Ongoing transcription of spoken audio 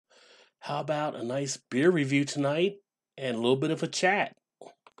How about a nice beer review tonight and a little bit of a chat?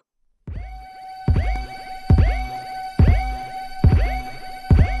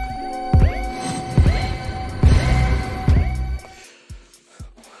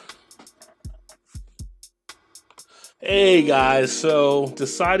 Hey guys, so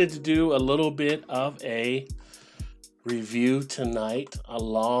decided to do a little bit of a review tonight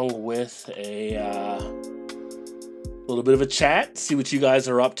along with a little bit of a chat, see what you guys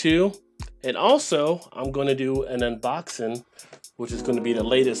are up to. And also, I'm going to do an unboxing, which is going to be the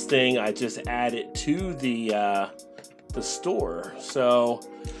latest thing I just added to the store. So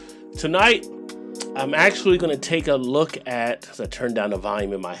tonight, I'm actually going to take a look at, as I turn down the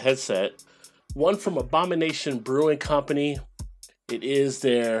volume in my headset, one from Abomination Brewing Company. It is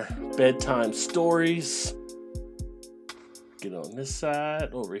their Bedtime Stories. Get on this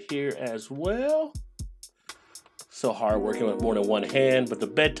side, over here as well. So hard working with more than one hand, but the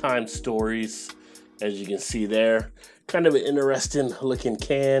Bedtime Stories, as you can see there, kind of an interesting looking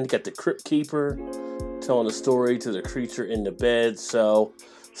can. Got the Crypt Keeper telling a story to the creature in the bed. So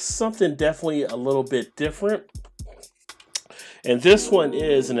something definitely a little bit different. And this one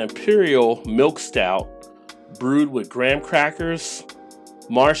is an Imperial Milk Stout brewed with graham crackers,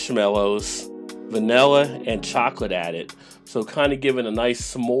 marshmallows, vanilla, and chocolate added. So kind of giving a nice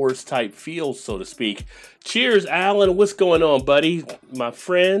s'mores type feel, so to speak. Cheers, Alan. What's going on, buddy? My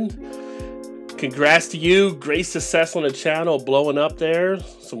friend. Congrats to you. Great success on the channel, blowing up there.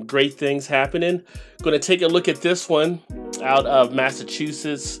 Some great things happening. Going to take a look at this one out of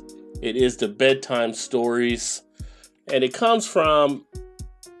Massachusetts. It is the Bedtime Stories. And it comes from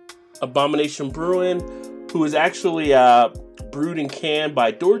Abomination Brewing, who is actually brewed and canned by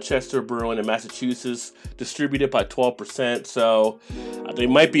Dorchester Brewing in Massachusetts, distributed by 12%. So they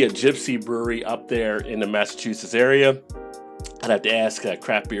might be a gypsy brewery up there in the Massachusetts area. I'd have to ask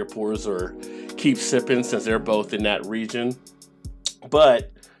Craft Beer Pours or Keep Sipping, since they're both in that region.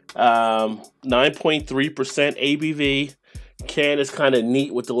 But 9.3% ABV. Can is kind of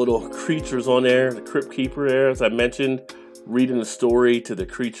neat with the little creatures on there. The Crypt Keeper there, as I mentioned, reading the story to the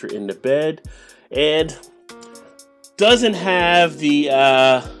creature in the bed. And doesn't have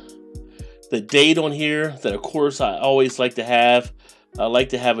the date on here that, of course, I always like to have. I like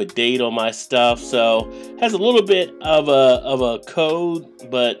to have a date on my stuff. So has a little bit of a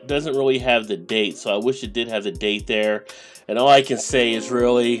code, but doesn't really have the date. So I wish it did have the date there. And all I can say is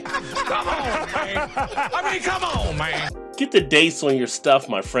really, come on, man. I mean, come on, man. Get the dates on your stuff,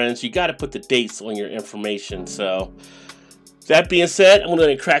 my friends. You got to put the dates on your information. So that being said, I'm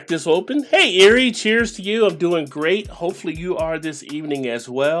going to crack this open. Hey, Erie, cheers to you. I'm doing great. Hopefully you are this evening as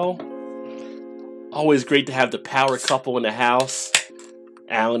well. Always great to have the power couple in the house.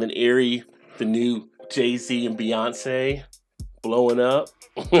 Alan and Erie, the new Jay-Z and Beyonce, blowing up.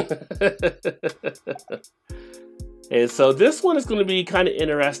 And so this one is going to be kind of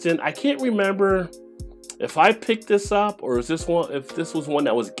interesting. I can't remember if I picked this up or if this was one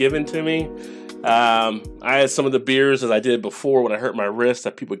that was given to me. I had some of the beers, as I did before when I hurt my wrist,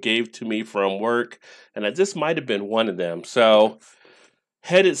 that people gave to me from work, and this might have been one of them. So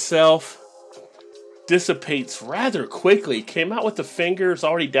head itself dissipates rather quickly. Came out with the fingers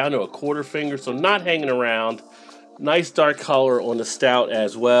already down to a quarter finger, so not hanging around. Nice dark color on the stout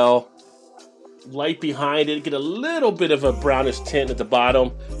as well. Light behind it, get a little bit of a brownish tint at the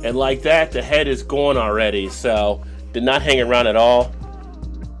bottom, and like that, the head is gone already. So did not hang around at all.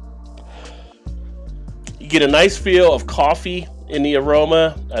 You get a nice feel of coffee in the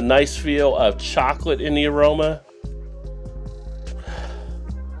aroma, a nice feel of chocolate in the aroma.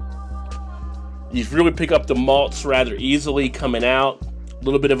 You really pick up the malts rather easily coming out. A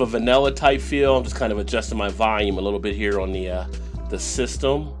little bit of a vanilla type feel. I'm just kind of adjusting my volume a little bit here on the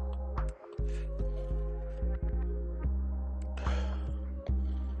system.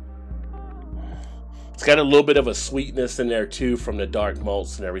 It's got a little bit of a sweetness in there too from the dark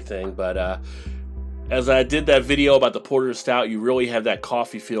malts and everything. But as I did that video about the Porter Stout, you really have that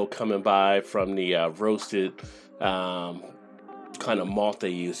coffee feel coming by from the roasted kind of malt they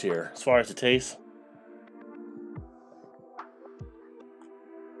use here. As far as the taste,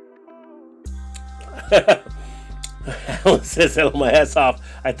 Alan says that on my ass off.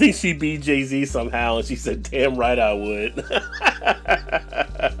 I think she beat Jay-Z somehow, and she said, damn right I would.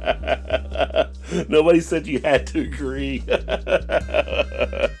 Nobody said you had to agree.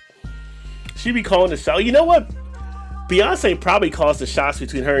 She be calling the shot. You know what? Beyonce probably calls the shots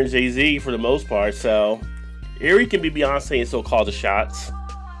between her and Jay-Z for the most part, so Erie can be Beyonce and still call the shots.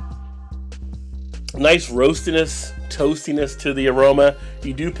 Nice roastiness, toastiness to the aroma.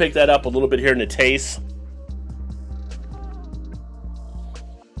 You do pick that up a little bit here in the taste.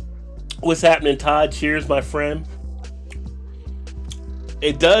 What's happening, Todd? Cheers, my friend.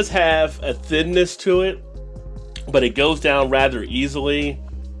 It does have a thinness to it, but it goes down rather easily.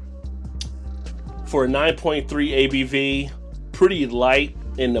 For a 9.3 ABV, pretty light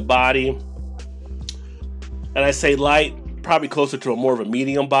in the body. And I say light, probably closer to a more of a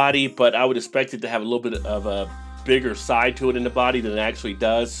medium body, but I would expect it to have a little bit of a bigger side to it in the body than it actually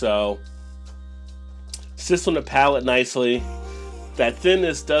does. So sits on the palate nicely. That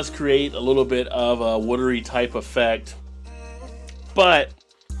thinness does create a little bit of a watery type effect, but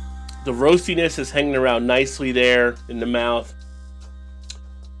the roastiness is hanging around nicely there in the mouth.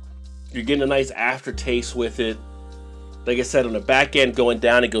 You're getting a nice aftertaste with it. Like I said, on the back end going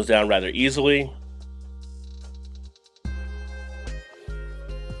down, it goes down rather easily.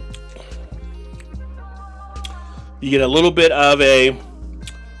 You get a little bit of a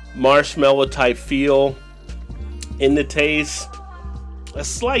marshmallow type feel in the taste. A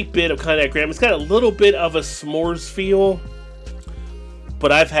slight bit of kind of that graham. It's got a little bit of a s'mores feel,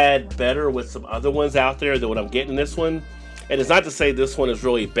 but I've had better with some other ones out there than what I'm getting in this one. And it's not to say this one is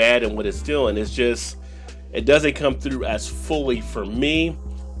really bad in what it's doing. It's just, it doesn't come through as fully for me.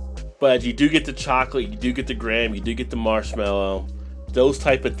 But you do get the chocolate, you do get the graham, you do get the marshmallow. Those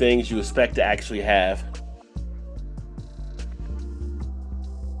type of things you expect to actually have.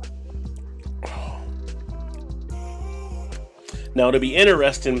 Now it'll be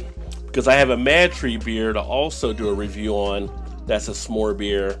interesting because I have a Mad Tree beer to also do a review on. That's a s'more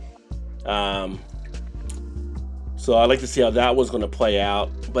beer. So I'd like to see how that one's going to play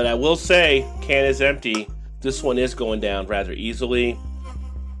out. But I will say, can is empty. This one is going down rather easily.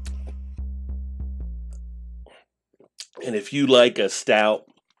 And if you like a stout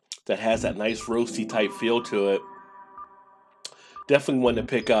that has that nice roasty type feel to it, definitely one to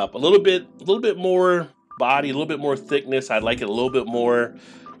pick up. A little bit more body, a little bit more thickness. I'd like it a little bit more,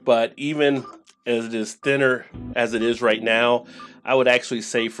 but even as it is thinner as it is right now, I would actually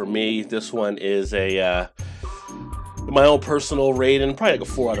say for me, this one is a my own personal rating, probably like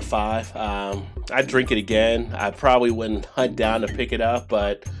a 4 out of 5. I'd drink it again. I probably wouldn't hunt down to pick it up,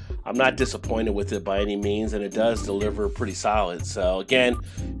 but I'm not disappointed with it by any means, and it does deliver pretty solid. So again,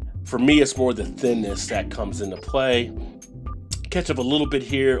 for me, it's more the thinness that comes into play. Catch up a little bit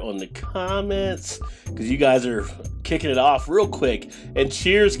here on the comments because you guys are kicking it off real quick. And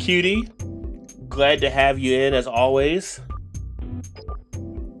cheers, cutie. Glad to have you in as always.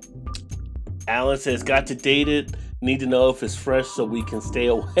 Alan says, got to date it. Need to know if it's fresh so we can stay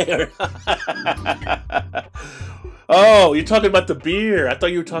aware. Oh, you're talking about the beer. I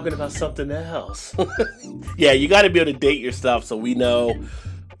thought you were talking about something else. Yeah, you got to be able to date your stuff so we know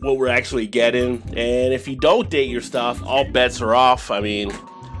what we're actually getting. And if you don't date your stuff, all bets are off. I mean,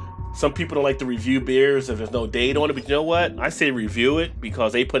 some people don't like to review beers if there's no date on it, but you know what? I say review it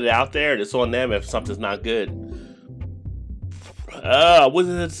because they put it out there and it's on them if something's not good.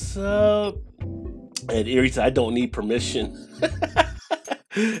 What's up? And Erie said, I don't need permission.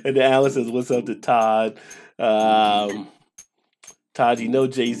 And then Alan says, what's up to Todd? Todd, you know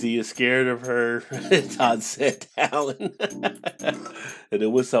Jay-Z is scared of her. Todd said, Alan. And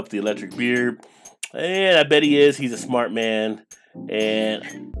then what's up the electric beard? And I bet he is. He's a smart man.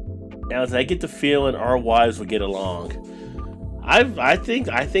 And Alan said, I get the feeling our wives would get along. I think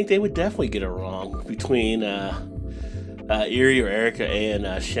they would definitely get along between Erie or Erica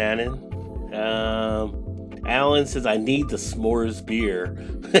and Shannon. Alan says, I need the s'mores beer.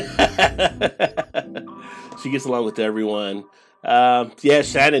 She gets along with everyone. Yeah,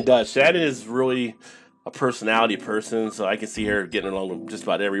 Shannon does. Shannon is really a personality person, so I can see her getting along with just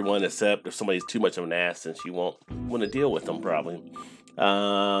about everyone, except if somebody's too much of an ass, then she won't want to deal with them, probably.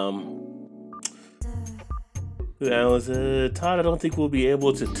 Alan says, Todd, I don't think we'll be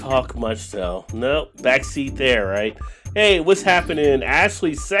able to talk much, though. Nope, backseat there, right? Hey, what's happening?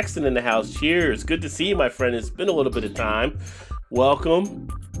 Ashley Sexton in the house. Cheers. Good to see you, my friend. It's been a little bit of time. Welcome.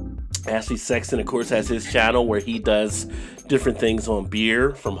 Ashley Sexton, of course, has his channel where he does different things on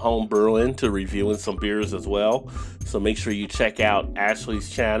beer, from home brewing to reviewing some beers as well. So make sure you check out Ashley's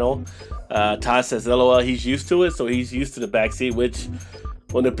channel. Todd says, LOL, he's used to it, so he's used to the backseat, which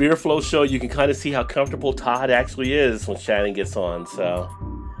on the Beer Flow show, you can kind of see how comfortable Todd actually is when Shannon gets on. So,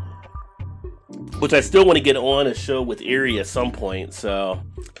 which I still want to get on a show with Erie at some point. So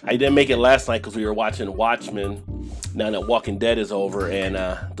I didn't make it last night because we were watching Watchmen. Now that Walking Dead is over, and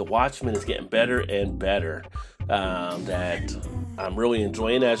the Watchmen is getting better and better. That I'm really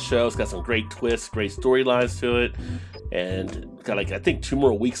enjoying that show. It's got some great twists, great storylines to it, and got like I think 2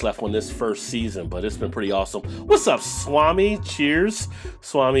 more weeks left on this first season. But it's been pretty awesome. What's up, Swami? Cheers.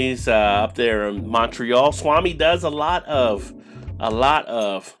 Swami's up there in Montreal. Swami does a lot of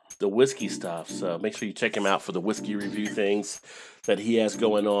the whiskey stuff. So make sure you check him out for the whiskey review things that he has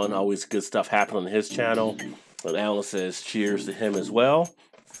going on. Always good stuff happening on his channel. And Alan says cheers to him as well.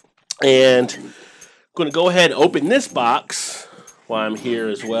 And I'm going to go ahead and open this box while I'm here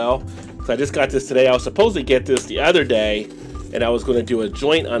as well. So I just got this today. I was supposed to get this the other day, and I was going to do a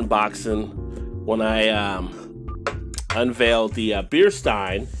joint unboxing when I unveiled the beer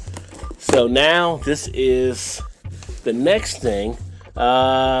stein. So now this is the next thing.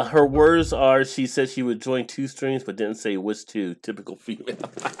 Her words are, she said she would join 2 streams, but didn't say which 2. Typical female.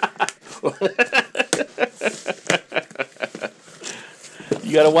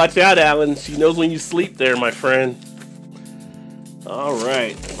 You gotta watch out, Alan. She knows when you sleep there, my friend. All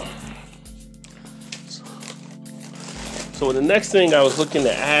right. So the next thing I was looking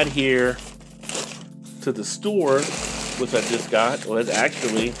to add here to the store, which I just got, was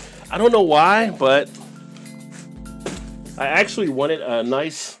actually, I don't know why, but I actually wanted a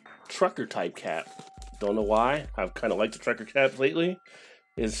nice trucker type cap. Don't know why. I've kind of liked the trucker caps lately.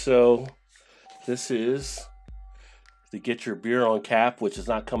 And so this is the Get Your Beer On cap, which is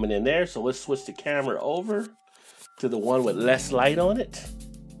not coming in there. So let's switch the camera over to the one with less light on it.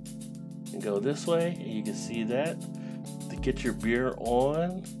 And go this way, and you can see that. The Get Your Beer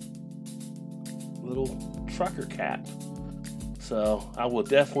On little trucker cap. So I will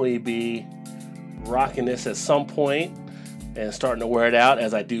definitely be rocking this at some point and starting to wear it out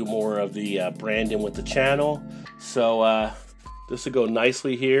as I do more of the branding with the channel. So this will go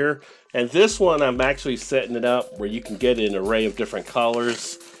nicely here. And this one, I'm actually setting it up where you can get an array of different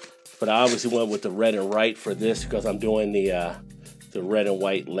colors. But I obviously went with the red and white for this because I'm doing the red and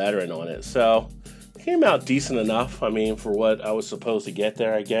white lettering on it. So it came out decent enough, I mean, for what I was supposed to get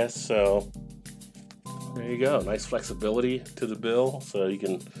there, I guess. So there you go. Nice flexibility to the bill. So you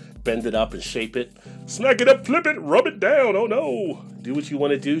can bend it up and shape it. Smack it up, flip it, rub it down. Oh no. Do what you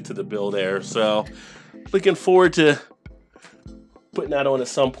want to do to the bill there. So looking forward to putting that on at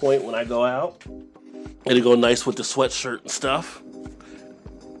some point when I go out. It'll go nice with the sweatshirt and stuff.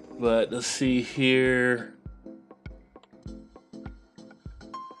 But let's see here.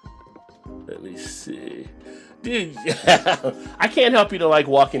 Let me see. Dude, I can't help you to like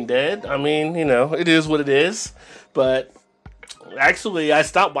Walking Dead. I mean, you know, it is what it is. But actually, I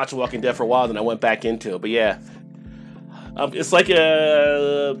stopped watching Walking Dead for a while, then I went back into it. But yeah, it's like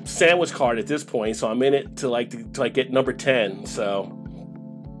a sandwich card at this point. So I'm in it to get number 10. So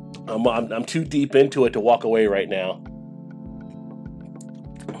I'm too deep into it to walk away right now.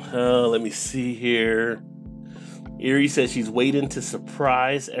 Let me see here. Erie says she's waiting to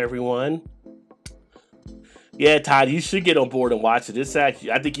surprise everyone. Yeah, Todd, you should get on board and watch it. It's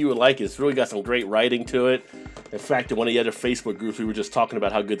actually, I think you would like it. It's really got some great writing to it. In fact, in one of the other Facebook groups, we were just talking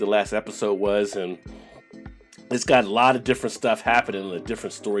about how good the last episode was, and it's got a lot of different stuff happening in the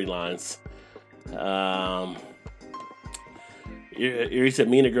different storylines. Erie said,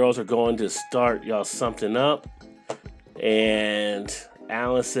 me and the girls are going to start y'all something up. And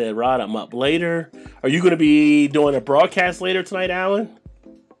Alan said, Rod, I'm up later. Are you going to be doing a broadcast later tonight, Alan?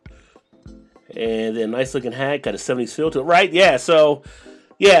 And then nice looking hat, got a 70s feel to it, right? Yeah, so,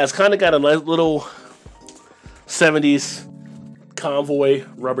 yeah, it's kind of got a little 70s convoy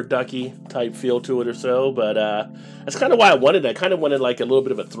rubber ducky type feel to it or so, but that's kind of why I wanted that. I kind of wanted like a little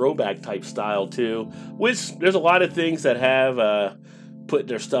bit of a throwback type style too, which there's a lot of things that have put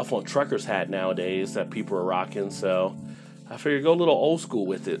their stuff on trucker's hat nowadays that people are rocking, so I figured go a little old school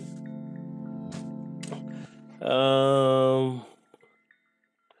with it.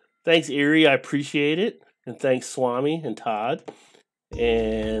 Thanks, Erie. I appreciate it. And thanks, Swami and Todd.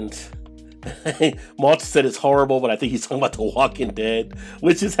 And Malta said it's horrible, but I think he's talking about The Walking Dead,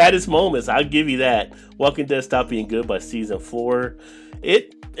 which has had its moments. I'll give you that. Walking Dead stopped being good by season 4.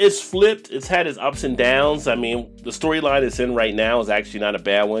 It's flipped. It's had its ups and downs. I mean, the storyline it's in right now is actually not a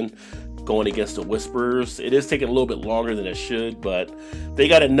bad one, going against the Whisperers. It is taking a little bit longer than it should, but they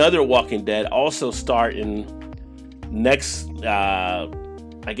got another Walking Dead also starting next,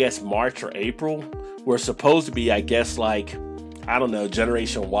 I guess, March or April. We're supposed to be, I guess, like, I don't know,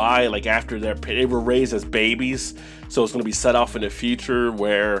 Generation Y, like after they were raised as babies. So it's going to be set off in the future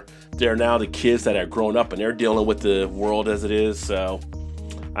where they're now the kids that are grown up and they're dealing with the world as it is. So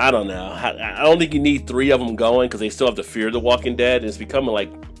I don't know. I don't think you need 3 of them going because they still have to fear the Walking Dead. And it's becoming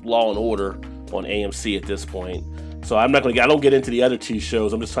like Law and Order on AMC at this point. So I don't get into the other 2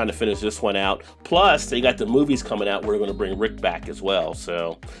 shows. I'm just trying to finish this one out. Plus, they got the movies coming out where they're going to bring Rick back as well.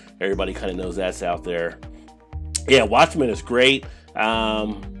 So everybody kind of knows that's out there. Yeah, Watchmen is great.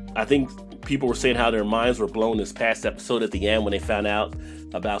 I think people were saying how their minds were blown this past episode at the end when they found out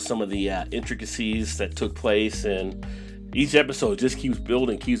about some of the intricacies that took place. And Each episode just keeps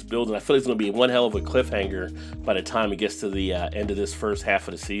building, keeps building. I feel like it's going to be one hell of a cliffhanger by the time it gets to the end of this first half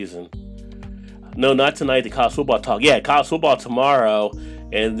of the season. No, not tonight, the college football talk. Yeah, college football tomorrow,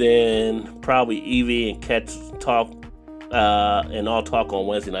 and then probably Evie and Ket's talk, and I'll talk on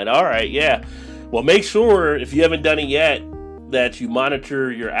Wednesday night. All right, yeah. Well, make sure, if you haven't done it yet, that you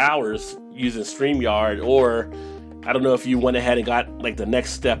monitor your hours using StreamYard, or I don't know if you went ahead and got like the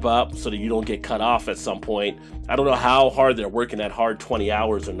next step up so that you don't get cut off at some point. I don't know how hard they're working that hard 20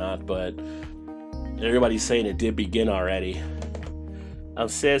 hours or not, but everybody's saying it did begin already. I'm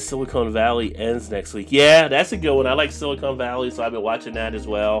sad Silicon Valley ends next week. Yeah, that's a good one. I like Silicon Valley, so I've been watching that as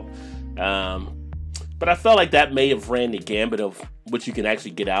well. But I felt like that may have ran the gambit of what you can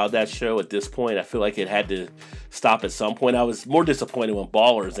actually get out of that show at this point. I feel like it had to stop at some point. I was more disappointed when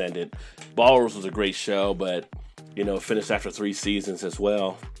Ballers ended. Ballers was a great show, but, you know, finished after 3 seasons as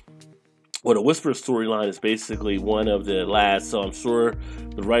well. Well, the Whisper storyline is basically one of the last, so I'm sure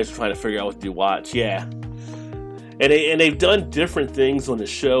the writers are trying to figure out what to watch. Yeah. And they've done different things on the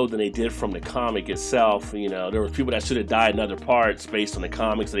show than they did from the comic itself. You know, there were people that should have died in other parts based on the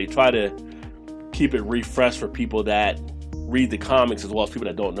comics. So they try to keep it refreshed for people that read the comics as well as people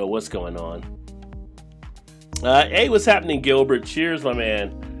that don't know what's going on. Hey, what's happening, Gilbert? Cheers, my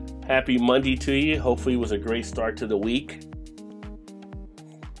man. Happy Monday to you. Hopefully it was a great start to the week.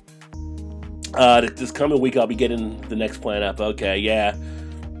 This coming week, I'll be getting the next plan up. Okay, yeah.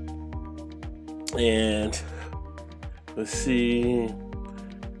 And let's see.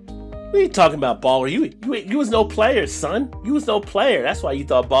 What are you talking about, Baller? You was no player, son. You was no player. That's why you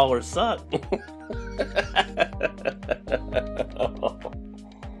thought Ballers sucked.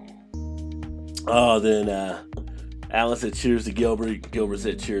 Oh, then Alan said cheers to Gilbert. Gilbert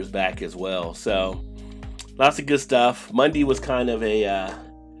said cheers back as well. So lots of good stuff. Monday was kind of a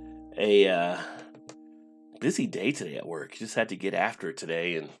busy day today at work. Just had to get after it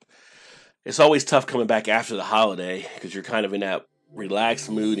today, and it's always tough coming back after the holiday because you're kind of in that relaxed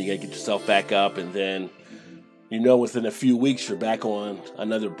mood and you gotta get yourself back up, and then you know within a few weeks you're back on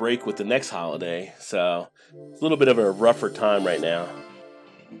another break with the next holiday. So it's a little bit of a rougher time right now.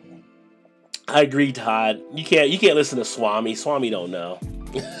 I agree, Todd. You can't listen to Swami. Swami don't know.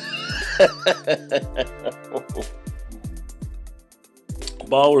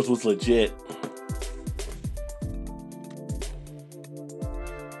 Ballers was legit.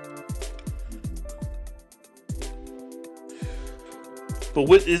 But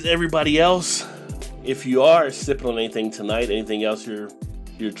what is everybody else? If you are sipping on anything tonight, anything else you're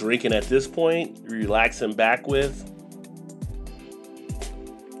drinking at this point, you're relaxing back with?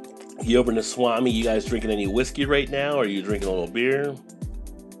 You over in the Swami, you guys drinking any whiskey right now? Or are you drinking a little beer?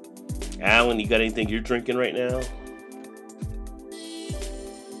 Alan, you got anything you're drinking right now?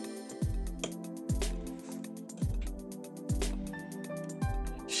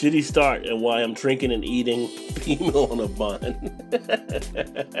 Shitty start and why I'm drinking and eating peanut on a bun.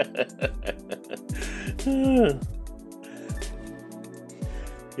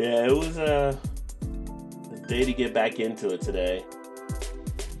 Yeah, it was a day to get back into it today.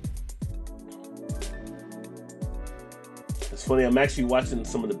 It's funny, I'm actually watching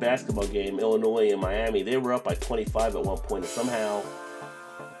some of the basketball game, Illinois and Miami. They were up by 25 at one point, and somehow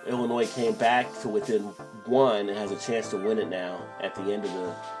Illinois came back to within 1 and has a chance to win it now at the end of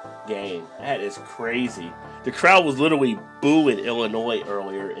the game. That is crazy. The crowd was literally booing Illinois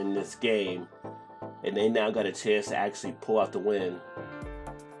earlier in this game, and they now got a chance to actually pull out the win.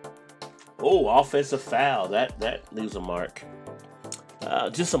 Oh, offensive foul. That leaves a mark.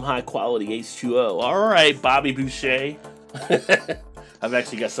 Just some high quality H2O. All right, Bobby Boucher. I've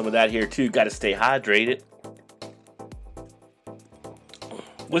actually got some of that here too. Got to stay hydrated.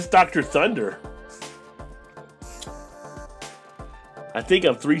 What's Dr. Thunder? I think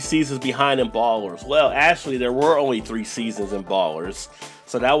I'm 3 seasons behind in Ballers. Well, actually, there were only 3 seasons in Ballers.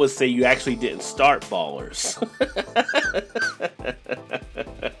 So that would say you actually didn't start Ballers.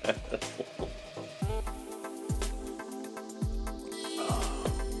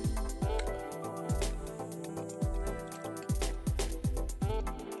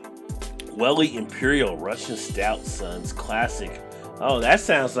 Welly Imperial Russian Stout, Sons. Classic. Oh, that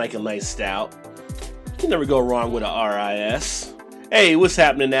sounds like a nice stout. You can never go wrong with a RIS. Hey, what's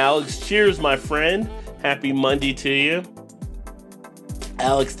happening, Alex? Cheers, my friend. Happy Monday to you.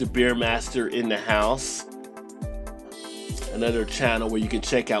 Alex the Beer Master in the house. Another channel where you can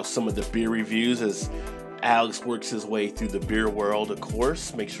check out some of the beer reviews as Alex works his way through the beer world, of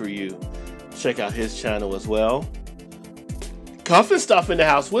course. Make sure you check out his channel as well. Cuffin Stuff in the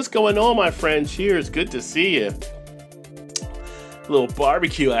house. What's going on, my friend? Cheers. Good to see you. Little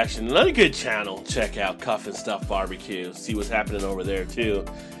barbecue action. Another good channel. Check out Cuff and Stuff Barbecue. See what's happening over there too.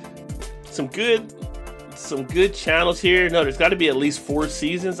 Some good channels here. No, there's got to be at least 4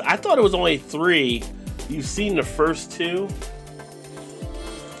 seasons. I thought it was only 3. You've seen the first 2.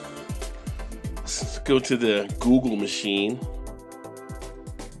 Let's go to the Google machine.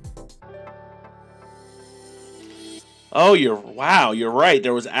 Oh, you're right.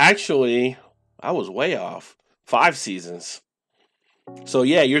 There was actually, I was way off. 5 seasons. So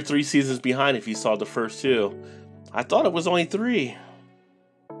yeah, you're 3 seasons behind if you saw the first 2. I thought it was only 3.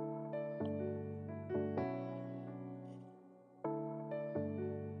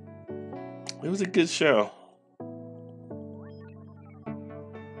 It was a good show.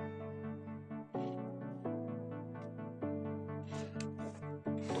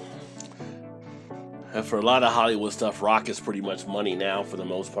 And for a lot of Hollywood stuff, rock is pretty much money now for the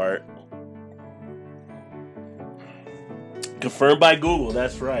most part. Confirmed by Google,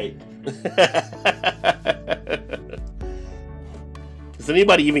 that's right. Does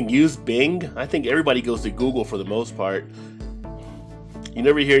anybody even use Bing? I think everybody goes to Google for the most part. You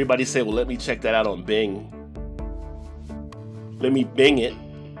never hear anybody say, well, let me check that out on Bing. Let me Bing it.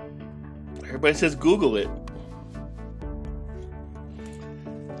 Everybody says Google it.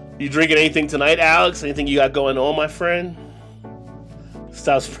 You drinking anything tonight, Alex? Anything you got going on, my friend?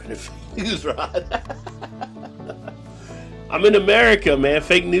 Stop spreading fake news, Rod. I'm in America, man.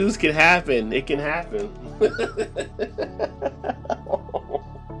 Fake news can happen. It can happen.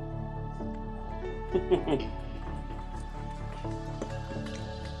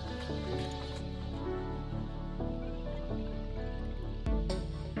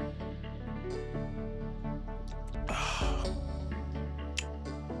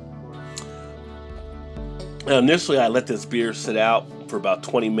 Now, initially, I let this beer sit out for about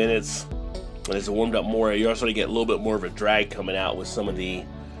 20 minutes. And as it warmed up more, you're starting to get a little bit more of a drag coming out with some of the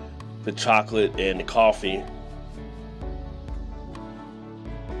chocolate and the coffee.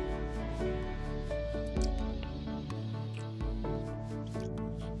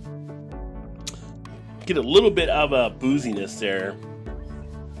 Get a little bit of a booziness there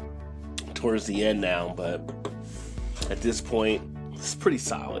towards the end now, but at this point, it's pretty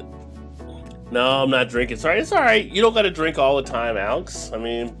solid. No, I'm not drinking. Sorry, it's all right. You don't got to drink all the time, Alex. I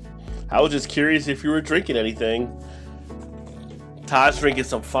mean, I was just curious if you were drinking anything. Todd's drinking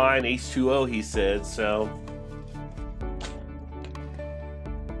some fine H2O, he said, so.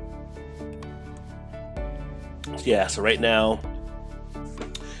 Yeah, so right now,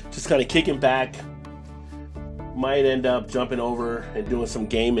 just kind of kicking back. Might end up jumping over and doing some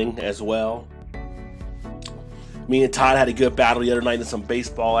gaming as well. Me and Todd had a good battle the other night in some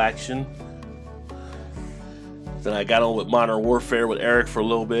baseball action. Then I got on with Modern Warfare with Eric for a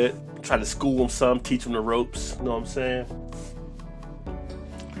little bit. Tried to school him some, teach him the ropes. You know what I'm saying?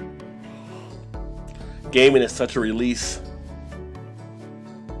 Gaming is such a release.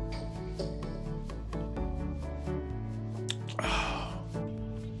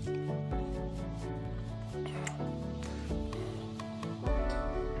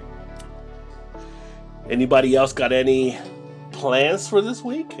 Anybody else got any plans for this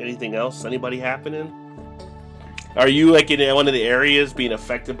week? Anything else? Anybody happening? Are you like in one of the areas being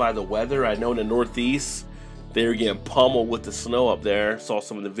affected by the weather? I know in the Northeast, they were getting pummeled with the snow up there. Saw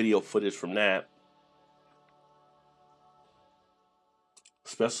some of the video footage from that.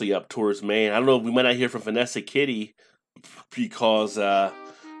 Especially up towards Maine. I don't know, we might not hear from Vanessa Kitty because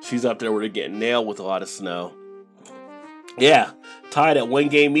she's up there where they're getting nailed with a lot of snow. Yeah, tied at 1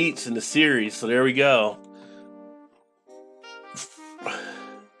 game each in the series, so there we go.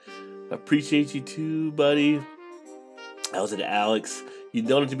 Appreciate you too, buddy. That was it, Alex. You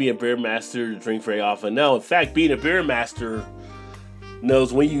don't have to be a beer master to drink very often. No, in fact, being a beer master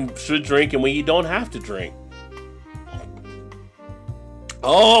knows when you should drink and when you don't have to drink.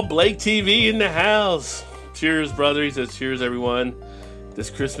 Oh, Blake TV in the house. Cheers, brother. He says, cheers, everyone. This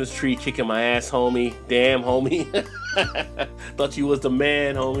Christmas tree kicking my ass, homie. Damn, homie. Thought you was the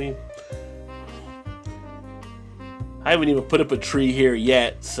man, homie. I haven't even put up a tree here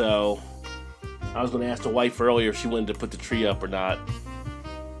yet, so I was going to ask the wife earlier if she wanted to put the tree up or not.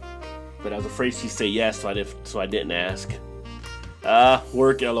 But I was afraid she'd say yes, so I didn't ask.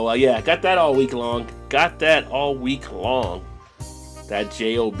 Work, LOL. Yeah, got that all week long. Got that all week long. That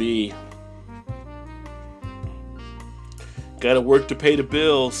JOB. Gotta work to pay the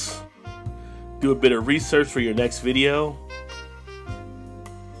bills. Do a bit of research for your next video.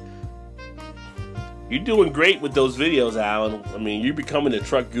 You're doing great with those videos, Alan. I mean, you're becoming a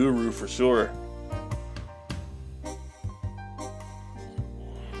truck guru for sure.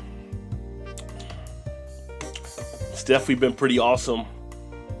 definitely been pretty awesome.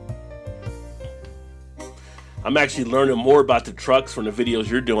 I'm actually learning more about the trucks from the videos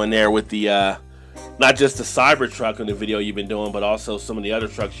you're doing there with the, not just the Cybertruck in the video you've been doing, but also some of the other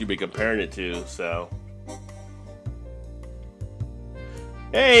trucks you've been comparing it to, so.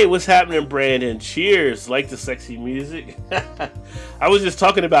 Hey, what's happening, Brandon? Cheers. Like the sexy music. I was just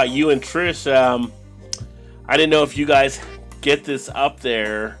talking about you and Trish. I didn't know if you guys get this up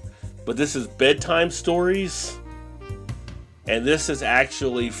there, but this is Bedtime Stories. And this is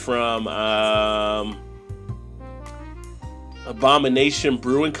actually from Abomination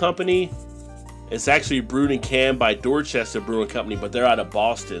Brewing Company. It's actually brewed and canned by Dorchester Brewing Company, but they're out of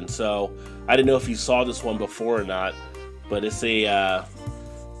Boston. So I didn't know if you saw this one before or not, but it's a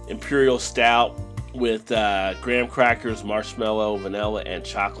Imperial Stout with graham crackers, marshmallow, vanilla, and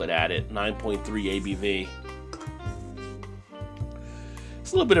chocolate added. 9.3 ABV.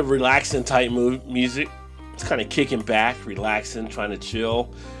 It's a little bit of relaxing type music. It's kind of kicking back, relaxing, trying to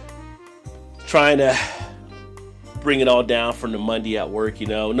chill. Trying to bring it all down from the Monday at work, you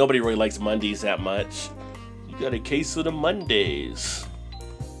know. Nobody really likes Mondays that much. You got a case of the Mondays.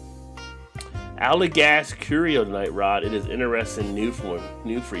 Allagash Curio tonight, Rod. It is interesting, new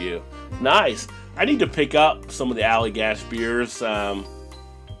for you. Nice. I need to pick up some of the Allagash beers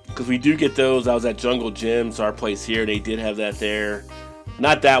because we do get those. I was at Jungle Gyms, our place here. They did have that there.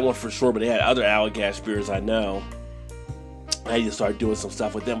 Not that one for sure, but they had other Allagash beers I know. I need to start doing some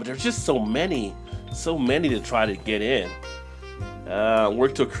stuff with them, but there's just so many to try to get in.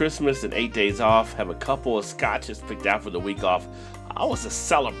 Work till Christmas and 8 days off. Have a couple of scotches picked out for the week off. Oh, it's a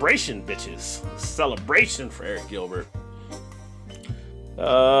celebration, bitches. A celebration for Eric Gilbert.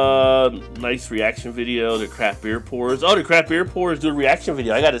 Nice reaction video. The craft beer pours. Oh, the craft beer pours do a reaction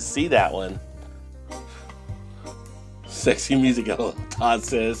video. I got to see that one. Sexy music, Todd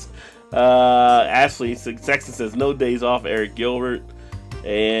says. Ashley Sexton says, no days off, Eric Gilbert.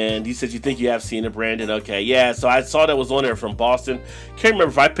 And he said, you think you have seen it, Brandon? Okay, yeah, so I saw that was on there from Boston. Can't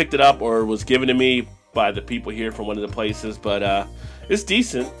remember if I picked it up or it was given to me by the people here from one of the places, but it's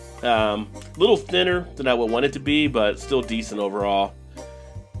decent. Little thinner than I would want it to be, but still decent overall.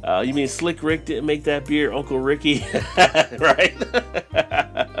 You mean Slick Rick didn't make that beer, Uncle Ricky? Right?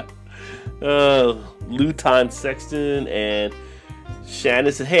 Luton Sexton and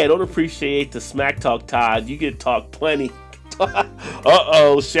Shannon said, hey, I don't appreciate the smack talk, Todd. You get talk plenty.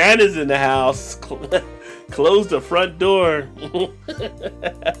 Uh-oh, Shannon's in the house. Close the front door.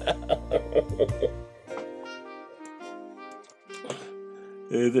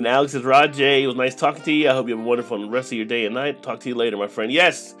 Then Alex says, Rod J, it was nice talking to you. I hope you have a wonderful rest of your day and night. Talk to you later, my friend.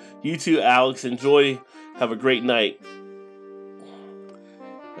 Yes, you too, Alex. Enjoy. Have a great night.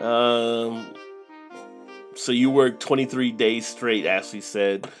 So you worked 23 days straight, Ashley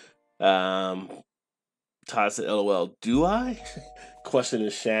said. Todd said, LOL, do I? Question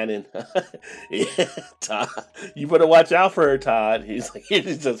is Shannon. Yeah, Todd. You better watch out for her, Todd. He's like,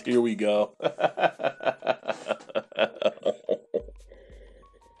 it's just, here we go.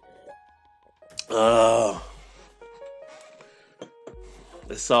 Oh.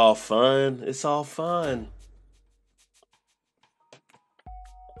 It's all fun. It's all fun.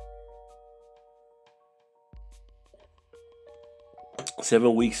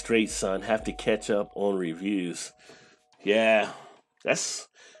 Seven weeks straight, son. Have to catch up on reviews. Yeah, that's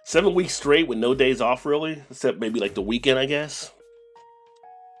 7 weeks straight with no days off, really. Except maybe like the weekend, I guess.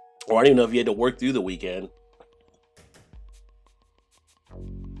 Or I don't even know if you had to work through the weekend.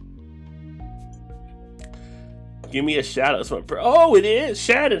 Give me a shout out. Oh, it is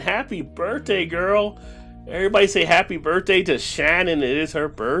Shannon. Happy birthday, girl. Everybody say happy birthday to Shannon. It is her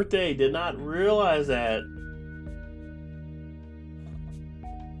birthday. Did not realize that.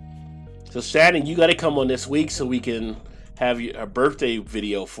 So Shannon, you got to come on this week so we can have a birthday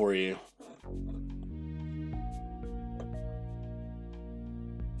video for you.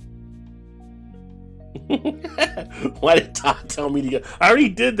 Why did Todd tell me to go? I already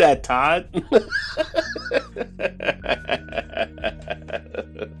did that, Todd.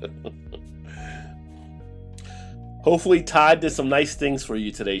 Hopefully Todd did some nice things for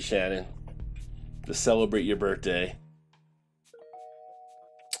you today, Shannon, to celebrate your birthday.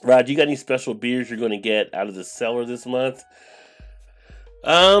 Rod, you got any special beers you're going to get out of the cellar this month?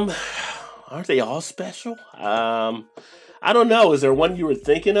 Aren't they all special? I don't know. Is there one you were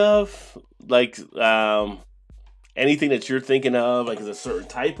thinking of? Like, anything that you're thinking of? Like, is a certain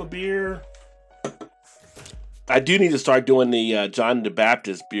type of beer? I do need to start doing the John the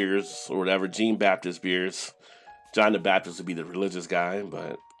Baptist beers or whatever, Jean Baptist beers. John the Baptist would be the religious guy,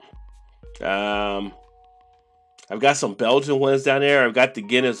 but I've got some Belgian ones down there. I've got the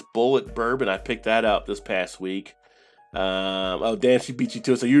Guinness Bullet Bourbon. I picked that up this past week. Oh, damn, she beat you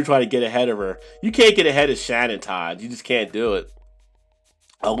to it. So you're trying to get ahead of her. You can't get ahead of Shannon Todd. You just can't do it.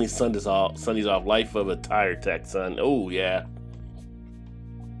 Only Sunday's off. Life of a tire tech, son. Oh, yeah.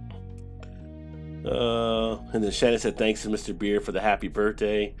 And then Shannon said, thanks to Mr. Beer for the happy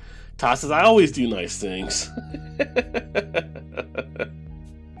birthday. Todd says, I always do nice things.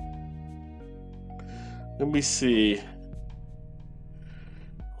 Let me see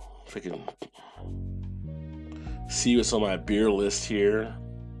if I can see what's on my beer list here.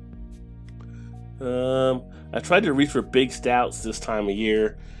 I tried to reach for big stouts this time of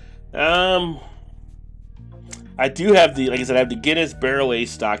year. I do have like I said, I have the Guinness Barrel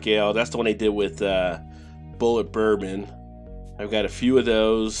Aged Stock Ale. That's the one they did with Bullet Bourbon. I've got a few of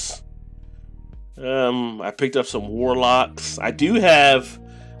those. I picked up some Warlocks. I did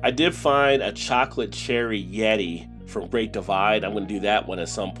find a chocolate cherry Yeti from Great Divide. I'm going to do that one at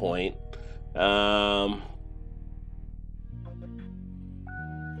some point.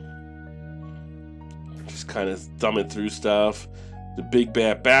 Just kind of thumbing through stuff. The Big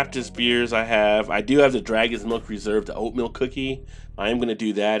Bad Baptist beers I do have the Dragon's Milk Reserve, the oatmeal cookie. I am going to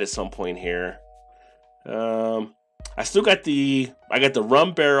do that at some point here. I still got the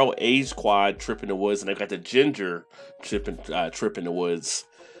Rum Barrel Aged Quad Trip in the Woods, and I got the Ginger Trip in the Woods.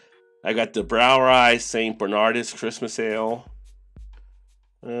 I got the Brauerei St. Bernardus Christmas Ale.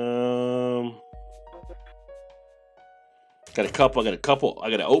 I got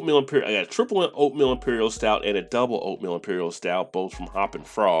an oatmeal imperial. I got a triple oatmeal imperial stout and a double oatmeal imperial stout, both from Hop and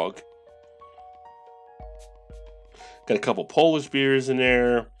Frog. Got a couple Polish beers in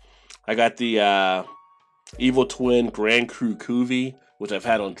there. I got the Evil Twin Grand Cru Cuvée, which I've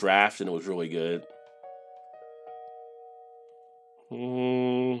had on draft and it was really good.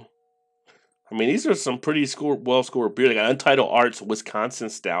 I mean, these are some pretty well-scored beer. I got Untitled Arts Wisconsin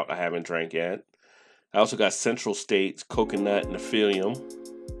Stout I haven't drank yet. I also got Central States Coconut Nephilium.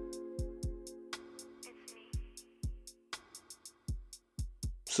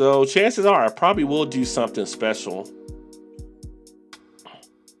 So chances are I probably will do something special.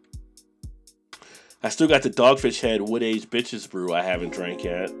 I still got the Dogfish Head Wood Aged Bitches Brew I haven't drank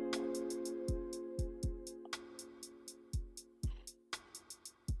yet.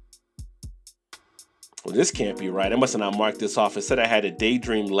 Well, this can't be right. I must have not marked this off. It said I had a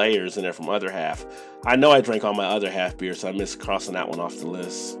Daydream Layers in there from Other Half. I know I drank all my Other Half beer, so I missed crossing that one off the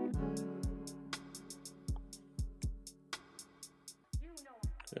list.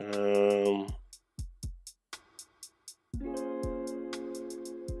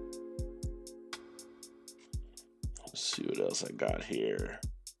 Let's see what else I got here.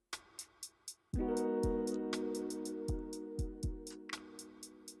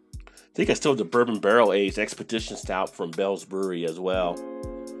 I think I still have the Bourbon Barrel Aged Expedition Stout from Bell's Brewery as well.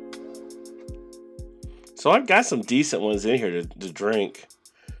 So I've got some decent ones in here to drink.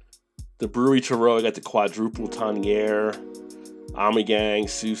 The Brewery Tarot, I got the Quadruple Tonniere, Amigang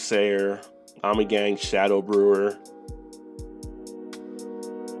Soothsayer, Amigang Shadow Brewer.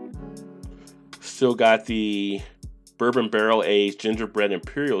 Still got the Bourbon Barrel Aged Gingerbread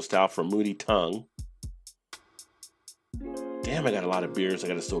Imperial Stout from Moody Tongue. Damn, I got a lot of beers I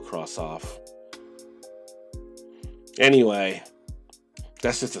gotta still cross off. Anyway,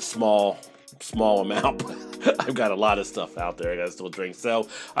 that's just a small amount. I've got a lot of stuff out there I gotta still drink. So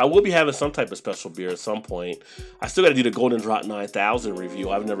I will be having some type of special beer at some point. I still gotta do the Golden Drop 9000 review.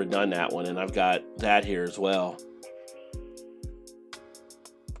 I've never done that one, and I've got that here as well.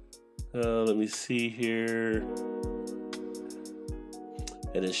 Let me see here.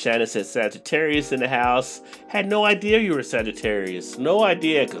 And then Shannon said Sagittarius in the house. Had no idea you were Sagittarius. No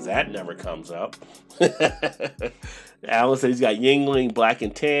idea, because that never comes up. Alan said he's got Yingling Black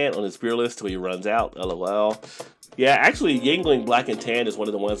and Tan on his beer list till he runs out. LOL. Yeah, actually, Yingling Black and Tan is one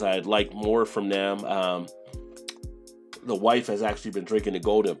of the ones I'd like more from them. The wife has actually been drinking the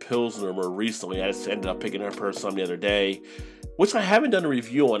Golden Pilsner more recently. I just ended up picking up her some the other day, which I haven't done a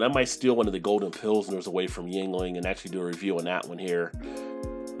review on. I might steal one of the Golden Pilsners away from Yingling and actually do a review on that one here.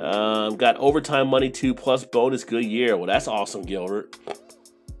 Got Overtime Money 2 plus bonus good year. Well, that's awesome, Gilbert.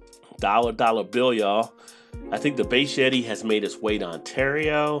 Dollar bill, y'all. I think the base Yeti has made its way to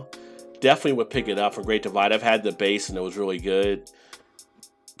Ontario. Definitely would pick it up from Great Divide. I've had the base and it was really good.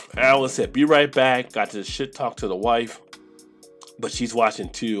 Alan said, be right back. Got to shit talk to the wife. But she's watching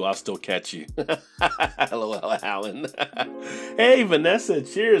too. I'll still catch you. LOL, Alan. Hey, Vanessa,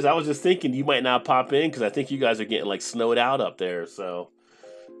 cheers. I was just thinking you might not pop in because I think you guys are getting like snowed out up there. So,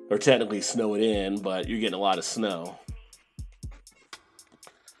 or technically snowed in, but you're getting a lot of snow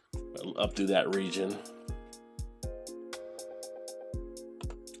up through that region.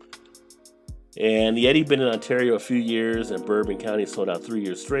 And yet he'd been in Ontario a few years, and Bourbon County sold out 3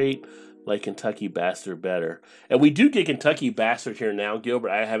 years straight. Like Kentucky Bastard better. And we do get Kentucky Bastard here now, Gilbert.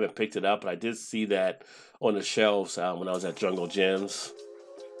 I haven't picked it up, but I did see that on the shelves when I was at Jungle Gyms.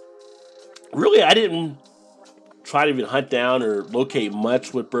 Really, I didn't try to even hunt down or locate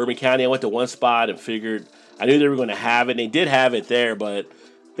much with Bourbon County. I went to one spot and figured I knew they were going to have it. And they did have it there, but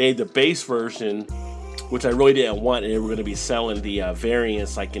they had the base version, which I really didn't want, and they were going to be selling the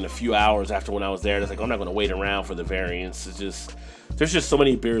variants like in a few hours after when I was there. And I was like, I'm not going to wait around for the variants. It's just... There's just so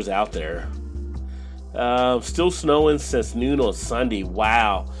many beers out there. Still snowing since noon on Sunday.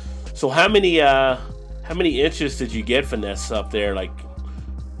 Wow. So how many inches did you get, Vanessa, up there? Like,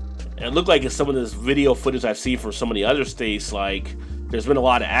 it looked like in some of this video footage I've seen from some of the other states, like there's been a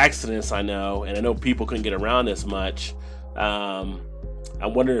lot of accidents, I know, and I know people couldn't get around as much. I'm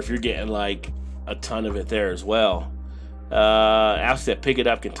wondering if you're getting like a ton of it there as well. Alex said, pick it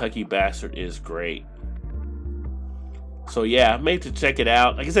up. Kentucky Bastard is great. So yeah, I may have to check it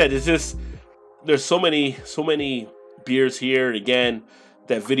out. Like I said, it's just there's so many beers here. And again,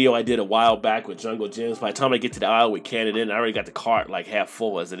 that video I did a while back with Jungle Gyms. By the time I get to the aisle with Canada, I already got the cart like half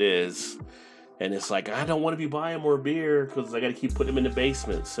full as it is. And it's like I don't want to be buying more beer because I got to keep putting them in the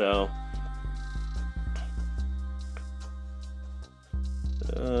basement. So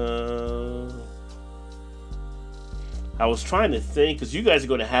I was trying to think because you guys are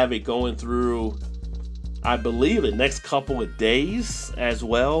going to have it going through, I believe, the next couple of days as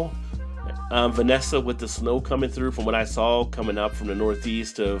well. Vanessa, with the snow coming through from what I saw coming up from the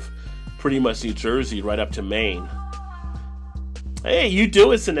northeast of pretty much New Jersey right up to Maine. Hey, you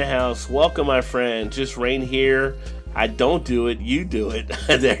do it's in the house. Welcome, my friend. Just rain here. I don't do it. You do it.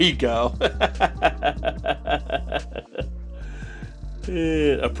 There you go.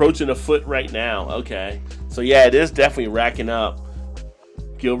 Approaching a foot right now. Okay. So yeah, it is definitely racking up.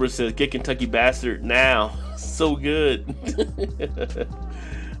 Gilbert says, get Kentucky Bastard now. So good.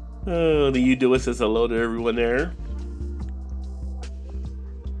 The You Do It says hello to everyone there.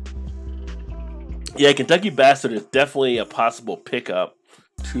 Yeah, Kentucky Bastard is definitely a possible pickup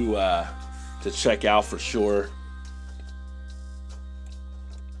to check out for sure.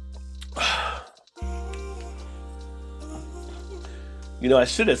 You know, I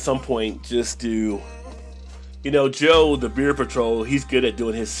should at some point just do... You know, Joe, the Beer Patrol, he's good at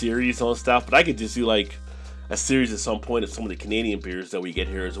doing his series on stuff, but I could just do like a series at some point of some of the Canadian beers that we get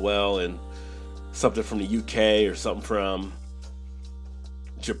here as well, and something from the UK or something from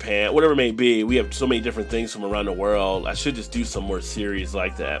Japan, whatever it may be. We have so many different things from around the world. I should just do some more series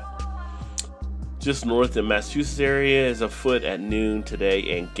like that. Just north in Massachusetts area is a foot at noon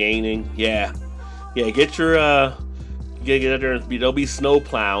today and gaining. Yeah, get your get out there. There'll be snow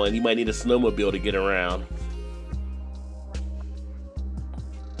plowing. You might need a snowmobile to get around.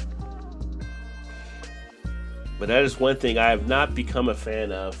 But that is one thing I have not become a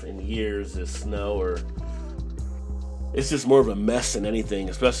fan of in years is snow, or it's just more of a mess than anything,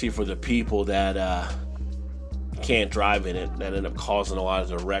 especially for the people that can't drive in it, that end up causing a lot of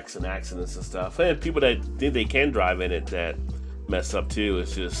the wrecks and accidents and stuff. And people that think they can drive in it that mess up too.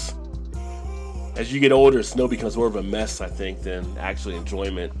 It's just, as you get older, snow becomes more of a mess, I think, than actually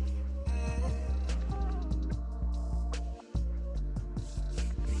enjoyment.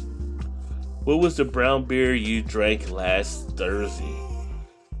 What was the brown beer you drank last Thursday?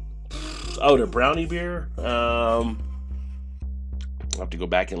 Oh, the brownie beer? I'll have to go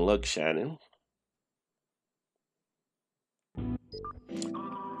back and look, Shannon.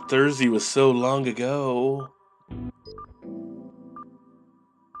 Thursday was so long ago.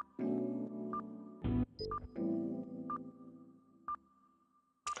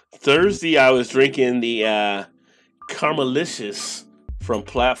 Thursday, I was drinking the Caramelicious from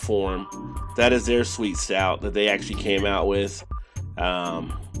Platform. That is their sweet stout that they actually came out with.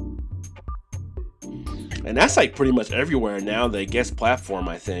 And that's like pretty much everywhere now. They guess Platform,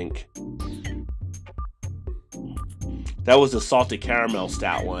 I think. That was the salted caramel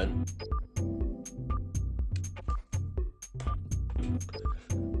stout one.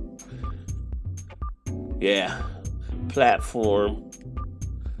 Yeah. Platform.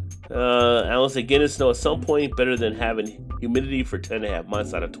 Alan said, getting snow at some point better than having humidity for 10.5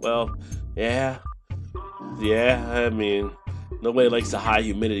 months out of 12. Yeah, I mean, nobody likes the high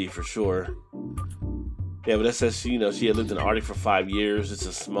humidity for sure. Yeah, but that says, you know, she had lived in the Arctic for 5 years. It's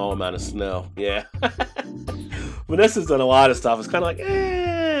a small amount of snow. Yeah. Vanessa's done a lot of stuff. It's kind of like,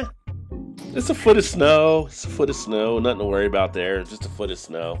 it's a foot of snow. It's a foot of snow. Nothing to worry about there. It's just a foot of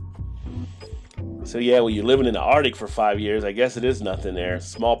snow. So yeah, when you're living in the Arctic for 5 years, I guess it is nothing there.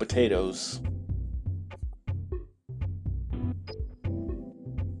 Small potatoes.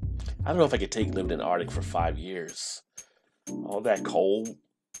 I don't know if I could take living in the Arctic for 5 years. All that cold.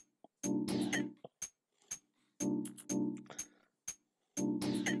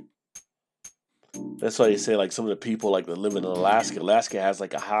 That's why you say like some of the people like that live in Alaska. Alaska has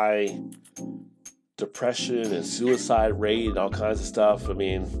like a high depression and suicide rate and all kinds of stuff. I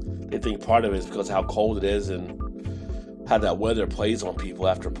mean, they think part of it is because of how cold it is and how that weather plays on people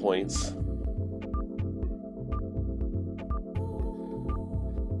after points.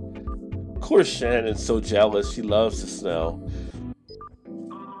 Of course, Shannon's so jealous. She loves the snow.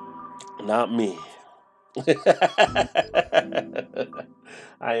 Not me.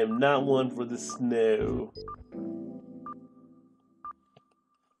 I am not one for the snow.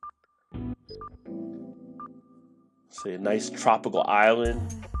 Say a nice tropical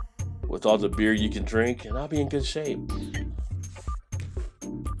island with all the beer you can drink, and I'll be in good shape.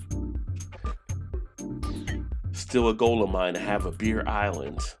 Still a goal of mine to have a beer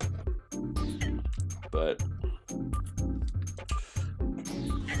island. But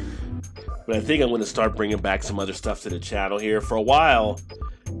I think I'm going to start bringing back some other stuff to the channel here. For a while,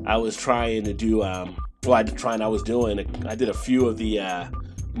 I was trying to do, I did a few of the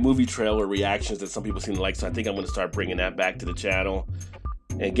movie trailer reactions that some people seem to like, so I think I'm going to start bringing that back to the channel.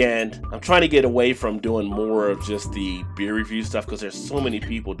 Again, I'm trying to get away from doing more of just the beer review stuff because there's so many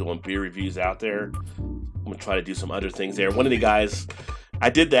people doing beer reviews out there. I'm going to try to do some other things there. One of the guys, I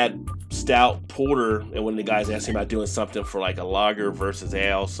did that stout porter, and one of the guys asked me about doing something for like a lager versus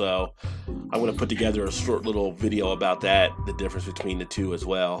ale, so I'm going to put together a short little video about that, the difference between the two as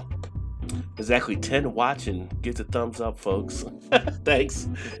well. Exactly 10 watching. Give a thumbs up, folks. Thanks.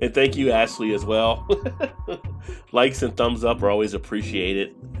 And thank you, Ashley, as well. Likes and thumbs up are always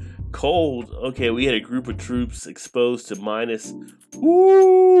appreciated. Cold. Okay, we had a group of troops exposed to minus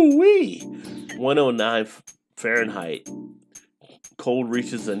 109 Fahrenheit. Cold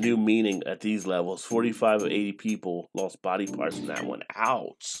reaches a new meaning at these levels. 45 of 80 people lost body parts in that one.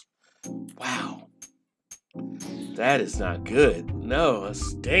 Ouch. Wow. That is not good. No,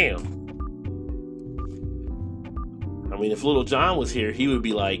 that's damn. I mean, if Little John was here, he would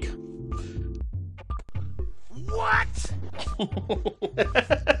be like, what?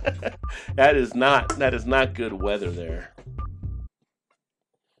 That is not good weather there.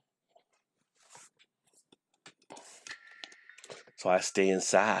 So I stay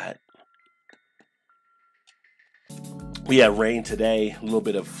inside. We have rain today, a little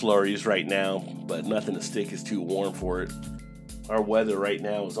bit of flurries right now, but nothing to stick. Is too warm for it. Our weather right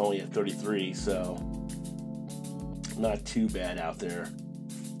now is only at 33, so not too bad out there.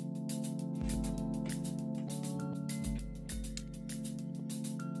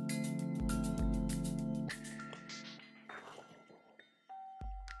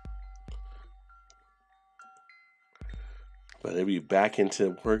 But they'll be back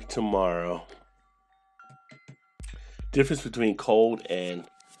into work tomorrow. Difference between cold and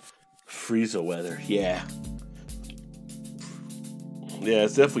freezer weather. Yeah. Yeah,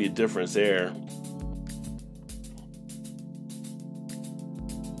 it's definitely a difference there.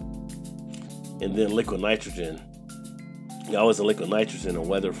 And then liquid nitrogen. You always a liquid nitrogen in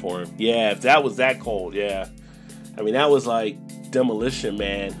weather form. Yeah, if that was that cold, yeah. I mean, that was like Demolition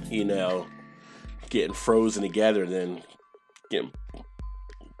Man, you know, getting frozen together, then getting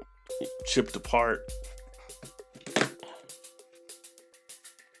chipped apart.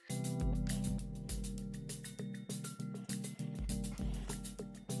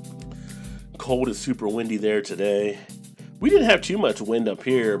 Cold and super windy there today. We didn't have too much wind up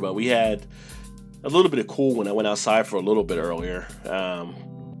here, but we had a little bit of cool when I went outside for a little bit earlier.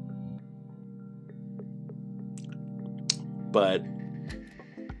 But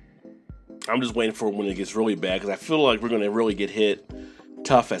I'm just waiting for when it gets really bad, because I feel like we're going to really get hit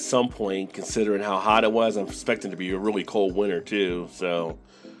tough at some point, considering how hot it was. I'm expecting to be a really cold winter too, so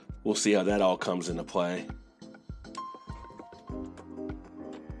we'll see how that all comes into play.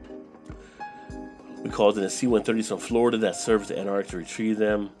 We called in a C-130s from Florida that served the Antarctic to retrieve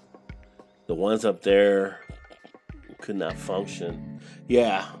them. The ones up there could not function.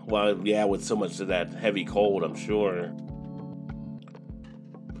 Yeah, well, yeah, with so much of that heavy cold, I'm sure.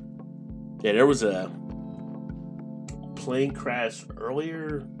 Yeah, there was a plane crash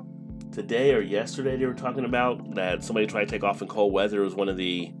earlier today or yesterday they were talking about that somebody tried to take off in cold weather. It was one of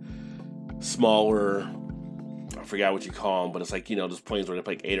the smaller, I forgot what you call them, but it's like, you know, those planes where they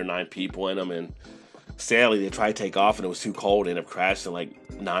put like 8 or 9 people in them, and sadly they tried to take off and it was too cold and ended up crashing.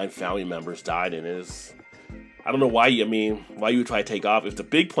 Like 9 family members died in it. I don't know why you would try to take off. If the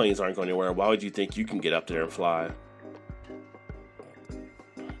big planes aren't going anywhere, why would you think you can get up there and fly?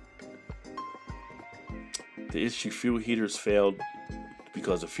 The issue, fuel heaters failed to be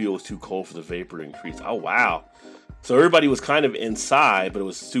because the fuel was too cold for the vapor to increase. Oh, wow. So everybody was kind of inside, but it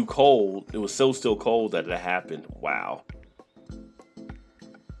was too cold. It was so still cold that it happened. Wow.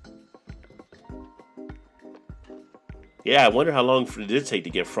 Yeah, I wonder how long it did take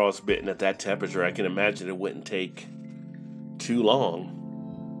to get frostbitten at that temperature. I can imagine it wouldn't take too long.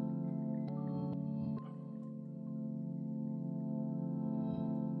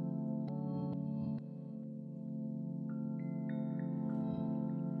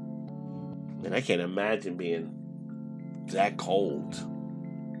 And I can't imagine being that cold.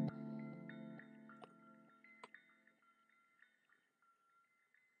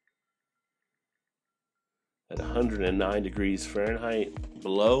 At 109 degrees Fahrenheit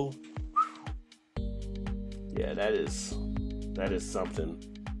below. Yeah, that is something.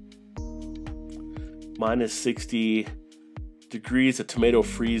 Minus 60 degrees, a tomato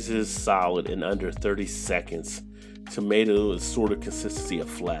freezes solid in under 30 seconds. Tomato is sort of consistency of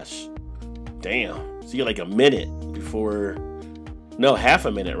flesh. Damn. So you get like a minute before, no, half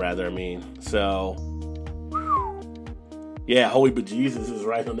a minute rather, I mean. So, yeah, holy bejesus is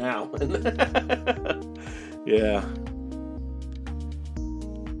right on that one. Yeah.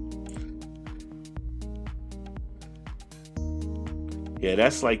 Yeah,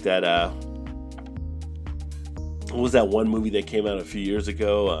 that's like that, what was that one movie that came out a few years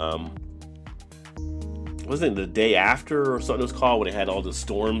ago? Wasn't it The Day After or something it was called, when it had all the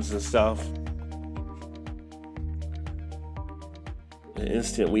storms and stuff? The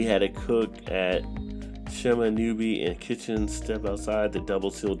instant we had a cook at Shema Newbie in kitchen step outside the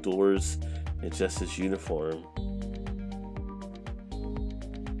double sealed doors in just his uniform.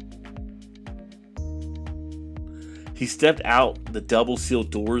 He stepped out the double sealed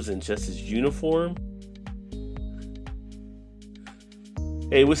doors in just his uniform?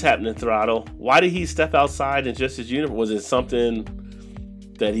 Hey, what's happening, Throttle? Why did he step outside in just his uniform? Was it something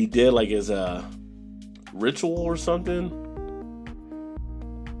that he did like as a ritual or something?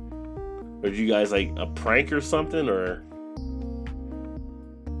 Or did you guys like a prank or something? Or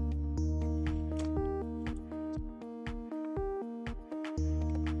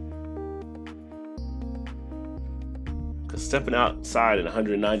because stepping outside at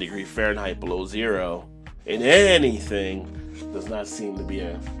 109 degrees Fahrenheit below zero in anything does not seem to be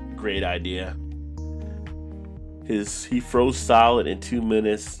a great idea. He froze solid in 2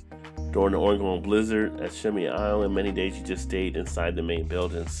 minutes during the ongoing blizzard at Shimmy Island. Many days he just stayed inside the main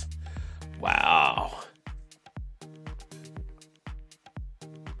buildings. Wow.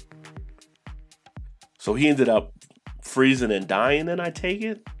 So he ended up freezing and dying, then I take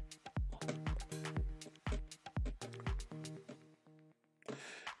it?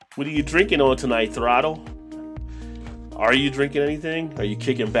 What are you drinking on tonight, Throttle? Are you drinking anything? Are you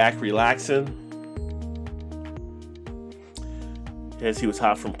kicking back, relaxing? As he was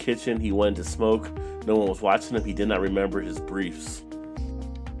hot from kitchen, he wanted to smoke. No one was watching him. He did not remember his briefs.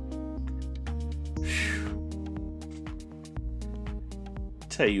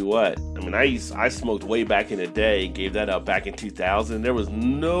 Tell you what, I mean, I smoked way back in the day and gave that up back in 2000. There was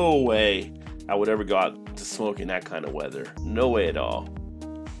no way I would ever go out to smoke in that kind of weather. No way at all.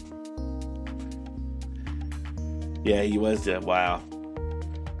 Yeah, he was dead. Wow.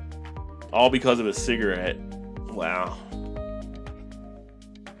 All because of a cigarette. Wow.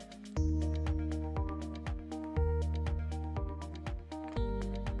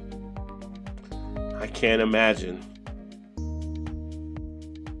 I can't imagine.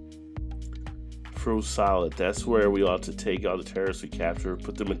 Froze solid. That's where we ought to take all the terrorists we capture,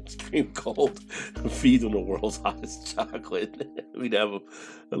 put them in extreme cold, and feed them the world's hottest chocolate. We'd have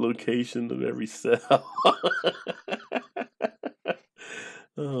a location of every cell.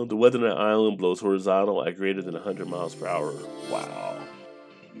 Oh, the weather on the island blows horizontal at greater than 100 miles per hour. Wow.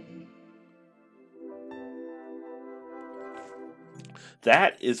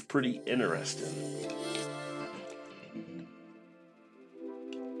 That is pretty interesting.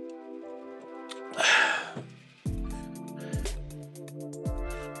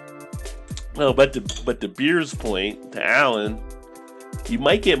 No, but the Beer's point to Alan, you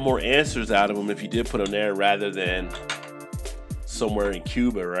might get more answers out of him if you did put him there rather than somewhere in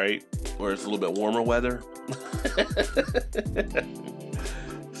Cuba, right? Where it's a little bit warmer weather.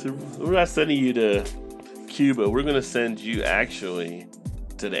 So we're not sending you to Cuba. We're going to send you actually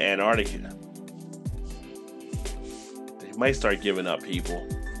to the Antarctica. They might start giving up people.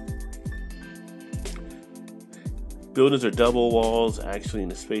 Buildings are double walls. Actually, in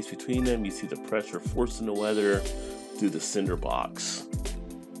the space between them, you see the pressure forcing the weather through the cinder blocks.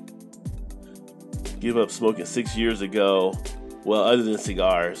 Give up smoking 6 years ago. Well, other than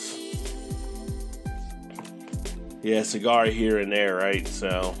cigars. Yeah, cigar here and there, right?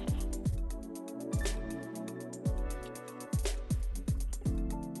 So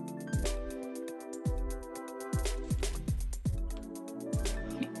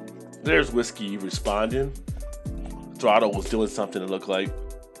there's Whiskey responding. Throttle was doing something to look like.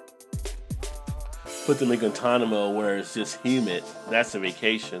 Put them in Guantanamo where it's just humid. That's a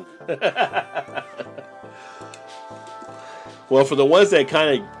vacation. Well, for the ones that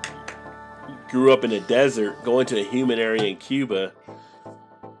kind of grew up in the desert, going to a humid area in Cuba,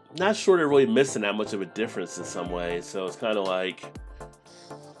 not sure they're really missing that much of a difference in some ways. So it's kind of like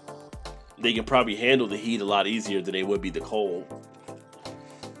they can probably handle the heat a lot easier than they would be the cold.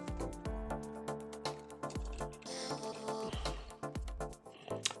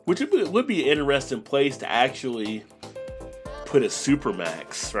 Which would be an interesting place to actually put a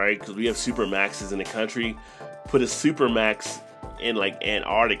Supermax, right? Because we have Supermaxes in the country. Put a Supermax in like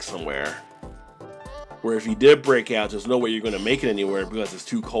Antarctic somewhere, where if you did break out, there's no way you're going to make it anywhere because it's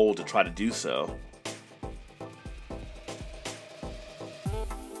too cold to try to do so.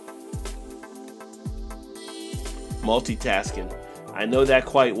 Multitasking. I know that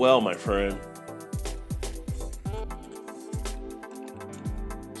quite well, my friend.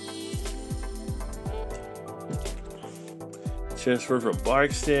 Transferred from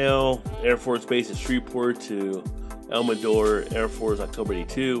Barksdale Air Force Base in Shreveport to Elmendor Air Force October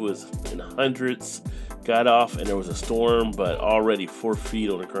 82. Was in the hundreds. Got off and there was a storm, but already 4 feet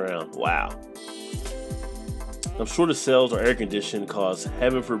on the ground. Wow. I'm sure the cells are air conditioned cause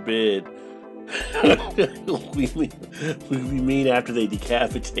heaven forbid we mean after they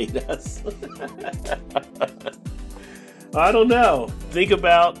decapitate us. I don't know. Think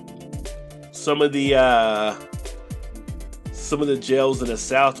about some of the jails in the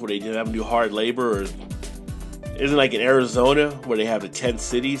South where they have to do hard labor, or isn't like in Arizona where they have the tent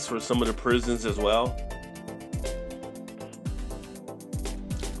cities for some of the prisons as well?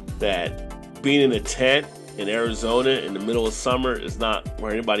 That being in a tent in Arizona in the middle of summer is not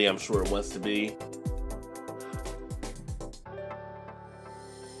where anybody, I'm sure, wants to be.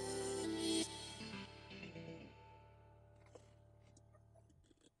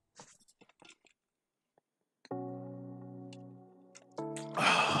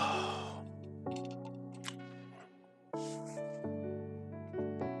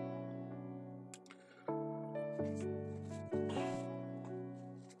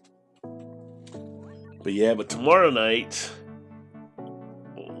 But yeah, but tomorrow night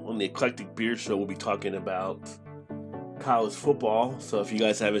on the Eclectic Beer Show, we'll be talking about college football. So if you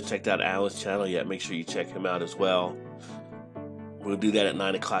guys haven't checked out Alan's channel yet, make sure you check him out as well. We'll do that at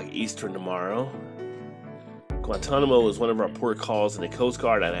 9 o'clock Eastern tomorrow. Guantanamo was one of our port calls in the Coast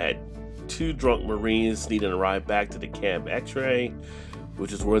Guard. I had 2 drunk Marines needing a ride back to the Camp X-Ray,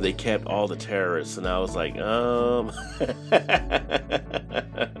 which is where they kept all the terrorists. And I was like,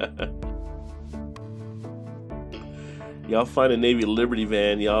 y'all find a Navy Liberty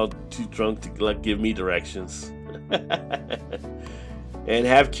van, y'all too drunk to like give me directions. And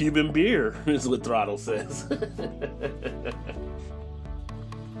have Cuban beer, is what Throttle says.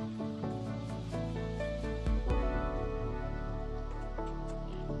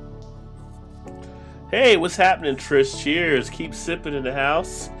 Hey, what's happening, Trish? Cheers. Keep sipping in the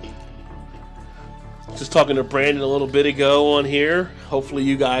house. Just talking to Brandon a little bit ago on here. Hopefully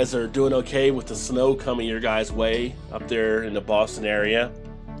you guys are doing okay with the snow coming your guys' way up there in the Boston area.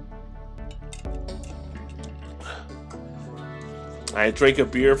 I drank a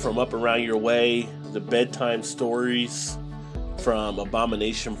beer from up around your way, the Bedtime Stories from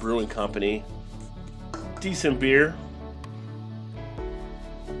Abomination Brewing Company. Decent beer.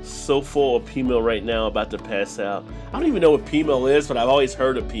 So full of P-Mill right now, about to pass out. I don't even know what P-Mill is, but I've always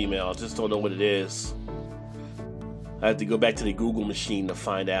heard of P-Mill. I just don't know what it is. I have to go back to the Google machine to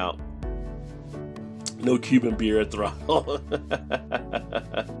find out. No Cuban beer at Throttle.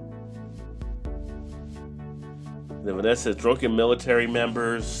 Then Vanessa says, drunken military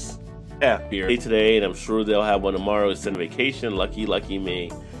members. Yeah, here today, and I'm sure they'll have one tomorrow. It's on vacation. Lucky, lucky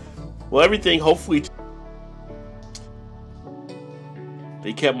me. Well, everything, hopefully.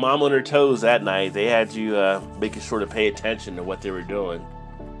 They kept Mom on her toes that night. They had you making sure to pay attention to what they were doing.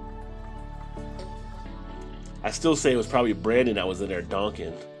 I still say it was probably Brandon that was in there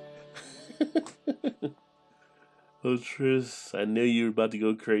donking. Oh, Tris, I knew you were about to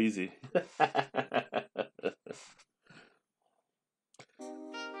go crazy.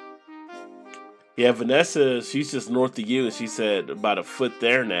 Yeah, Vanessa, she's just north of you, and she said about a foot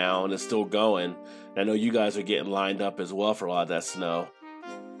there now, and it's still going. I know you guys are getting lined up as well for a lot of that snow.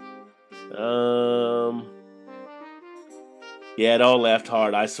 Yeah, it all laughed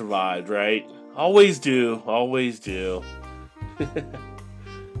hard. I survived, right? Always do. Always do.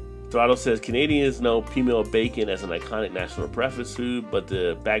 Throttle says Canadians know female bacon as an iconic national breakfast food, but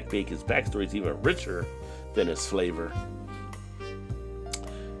the bacon's backstory is even richer than its flavor.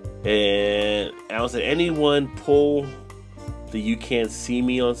 And Alan said, anyone pull the "You Can't See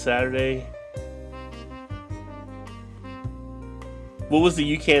Me" on Saturday? What was the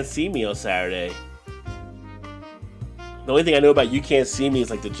 "You Can't See Me" on Saturday? The only thing I know about "You Can't See Me" is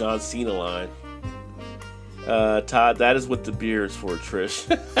like the John Cena line. Todd, that is what the beer is for, Trish.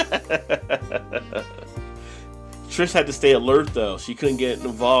 Trish had to stay alert though. She couldn't get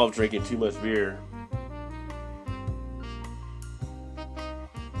involved drinking too much beer.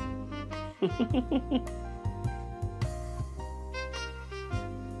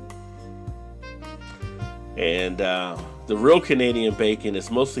 And the real Canadian bacon is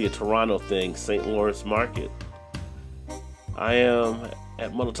mostly a Toronto thing, St. Lawrence Market. I am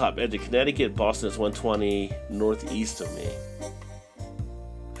at Muddle Top Edge of Connecticut. Boston is 120 northeast of me.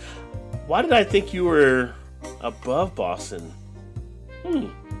 Why did I think you were above Boston?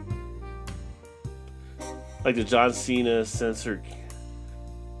 Like the John Cena censor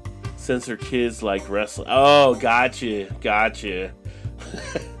kids like wrestling. Oh, gotcha.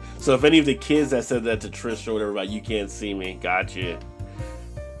 So if any of the kids that said that to Trish or whatever about "You Can't See Me," gotcha.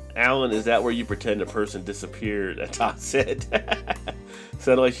 Alan, is that where you pretend a person disappeared? That Todd said.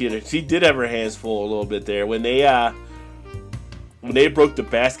 Sounded like she did have her hands full a little bit there. When they broke the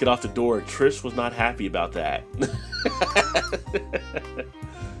basket off the door, Trish was not happy about that.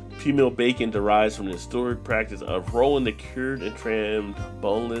 Female bacon derives from the historic practice of rolling the cured and trimmed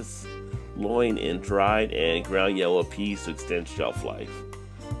boneless loin in dried and ground yellow peas to extend shelf life.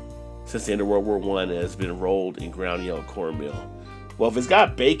 Since the end of World War I, it has been rolled in ground yellow cornmeal. Well, if it's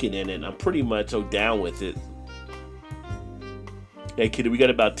got bacon in it, I'm pretty much down with it. Hey, kid, we got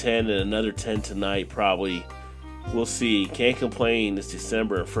about 10 and another 10 tonight, probably. We'll see. Can't complain. It's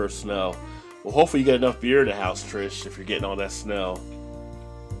December and first snow. Well, hopefully you got enough beer in the house, Trish, if you're getting all that snow.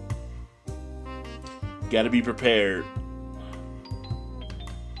 Got to be prepared.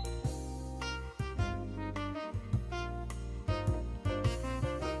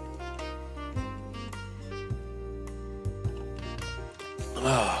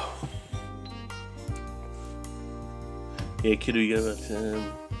 Oh. Yeah, kiddo, you got about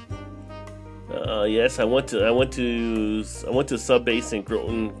 10. Yes, I went to Sub Base in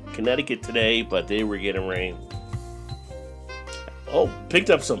Groton, Connecticut today, but they were getting rain. Oh,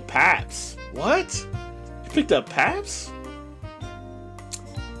 picked up some Paps. What? You picked up Paps?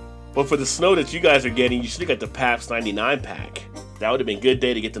 Well, for the snow that you guys are getting, you should have got the Paps 99 pack. That would have been a good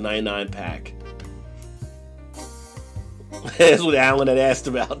day to get the 99 pack. That's what Alan had asked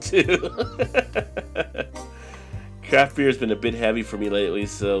about too. Craft beer has been a bit heavy for me lately,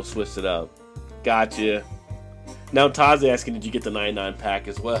 so switched it up. Gotcha. Now Todd's asking, did you get the 99 pack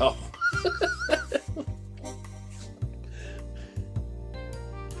as well?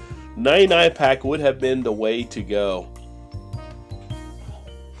 99 pack would have been the way to go.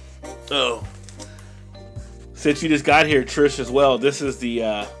 Oh. Since you just got here, Trish, as well, this is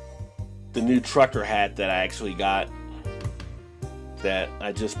the new trucker hat that I actually got. That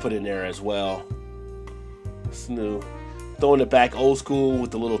I just put in there as well. It's new. Throwing it back old school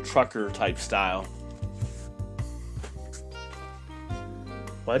with the little trucker type style.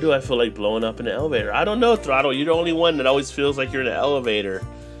 Why do I feel like blowing up in the elevator? I don't know, Throttle. You're the only one that always feels like you're in the elevator.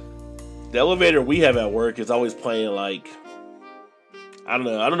 The elevator we have at work is always playing like, I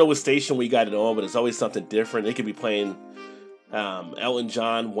don't know what station we got it on, but it's always something different. It could be playing Elton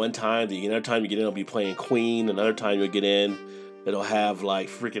John one time. The another time you get in, it'll be playing Queen. Another time you'll get in, it'll have like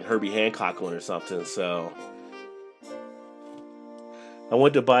freaking Herbie Hancock on or something. So I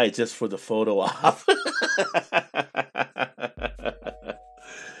wanted to buy it just for the photo op.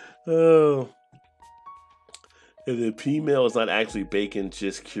 Oh. And the female is not actually bacon,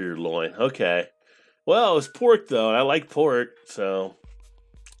 just cured loin. Okay. Well, it's pork though, and I like pork, so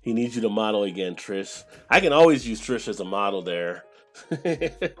he needs you to model again, Trish. I can always use Trish as a model there.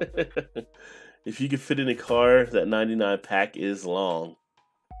 If you could fit in a car, that 99 pack is long.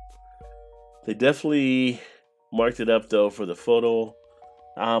 They definitely marked it up though for the photo.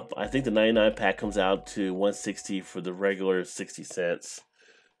 I think the 99 pack comes out to $160 for the regular 60 cents.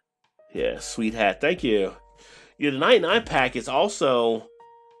 Yeah, sweet hat. Thank you. Yeah, the 99 pack is also,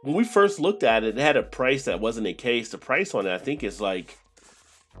 when we first looked at it, it had a price that wasn't in case. The price on it, I think, is like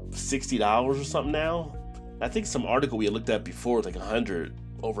 $60 or something now. I think some article we had looked at before was like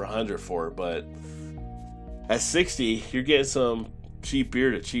over 100 for it, but at 60, you're getting some cheap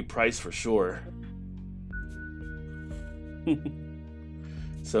beer at a cheap price for sure.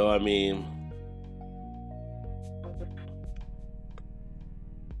 So, I mean,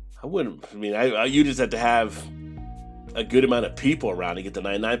 I wouldn't. I mean, you just have to have a good amount of people around to get the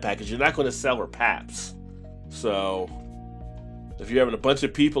 99 package. You're not going to sell her Paps. So if you're having a bunch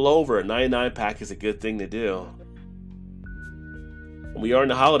of people over, a 99 pack is a good thing to do. And we are in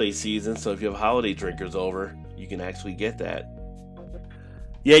the holiday season, so if you have holiday drinkers over, you can actually get that.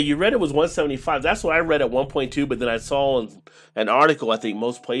 Yeah, you read it was 175. That's what I read at 1.2, but then I saw in an article, I think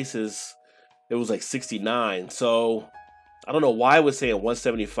most places it was like 69. So I don't know why I was saying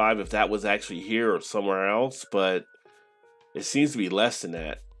 175 if that was actually here or somewhere else, but it seems to be less than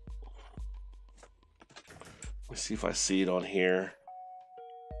that. Let's see if I see it on here.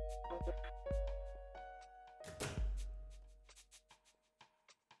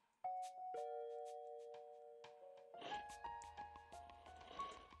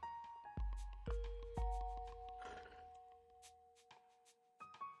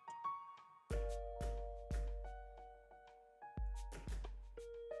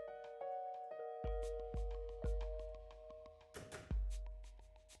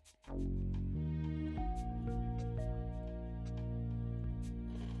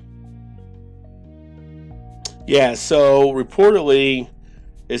 Yeah, so reportedly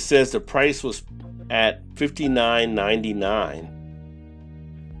it says the price was at $59.99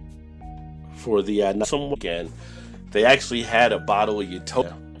 for the some again. They actually had a bottle of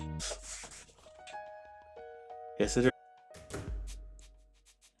Utopia. Yes, it is.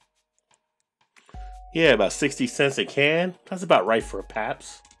 Yeah, about 60 cents a can. That's about right for a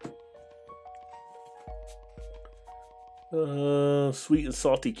Pabst. Sweet and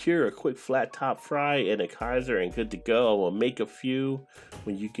salty cure, a quick flat top fry, and a Kaiser, and good to go. I'll make a few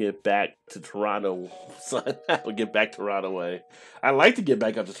when you get back to Toronto. Son, I'll get back Toronto way. I'd like to get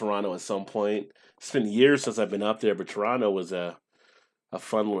back up to Toronto at some point. It's been years since I've been up there, but Toronto was a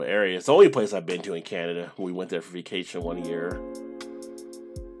fun little area. It's the only place I've been to in Canada. We went there for vacation one year.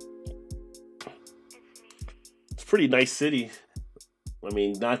 It's a pretty nice city. I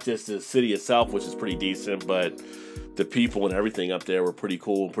mean, not just the city itself, which is pretty decent, but the people and everything up there were pretty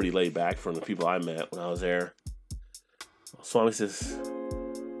cool and pretty laid back from the people I met when I was there. Swami says,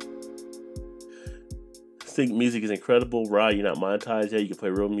 I think music is incredible. Right, you're not monetized yet. You can play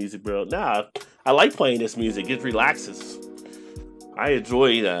real music, bro. Nah, I like playing this music. It relaxes. I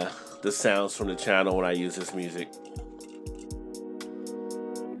enjoy the sounds from the channel when I use this music.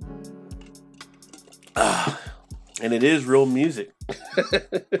 And it is real music.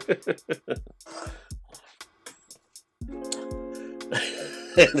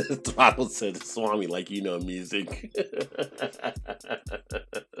 And the throttle said, Swami, like you know music.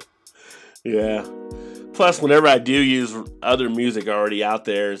 Yeah. Plus, whenever I do use other music already out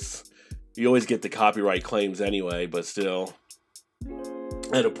there, you always get the copyright claims anyway, but still.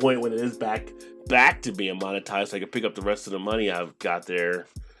 At a point when it is back to being monetized, so I can pick up the rest of the money I've got there.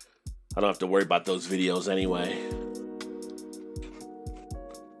 I don't have to worry about those videos anyway.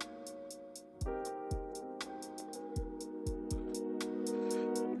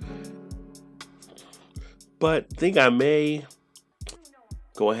 But I think I may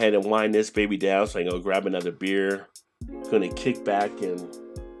go ahead and wind this baby down so I can go grab another beer. I'm going to kick back and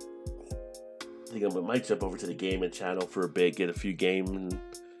I think I might jump over to the gaming channel for a bit, get a few games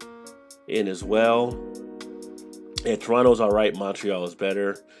in as well. Yeah, Toronto's alright, Montreal is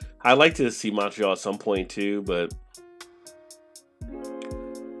better. I'd like to see Montreal at some point too, but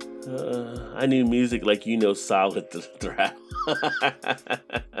I need music like you know solid to throw.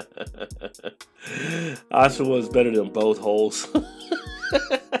 Oshawa is better than both holes.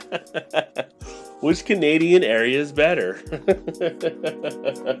 Which Canadian area is better?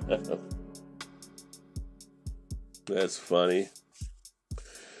 That's funny.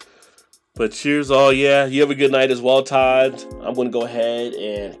 But cheers all, yeah. You have a good night as well, Todd. I'm going to go ahead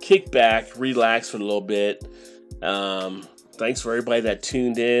and kick back, relax for a little bit. Thanks for everybody that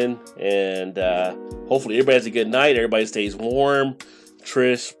tuned in. And hopefully everybody has a good night. Everybody stays warm.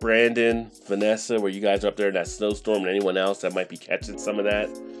 Trish, Brandon, Vanessa, where you guys are up there in that snowstorm, and anyone else that might be catching some of that.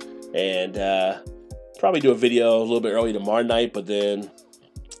 And probably do a video a little bit early tomorrow night, but then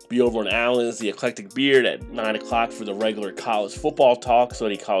be over on Allen's, the Eclectic Beard, at 9 o'clock for the regular college football talk. So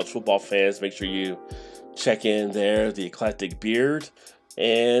any college football fans, make sure you check in there, the Eclectic Beard.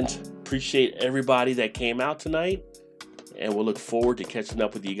 And appreciate everybody that came out tonight. And we'll look forward to catching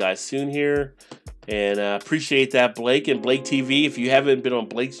up with you guys soon here. And appreciate that, Blake and Blake TV. If you haven't been on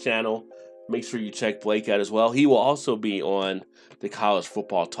Blake's channel, make sure you check Blake out as well. He will also be on the college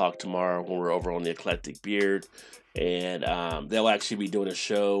football talk tomorrow when we're over on the Eclectic Beard. And they'll actually be doing a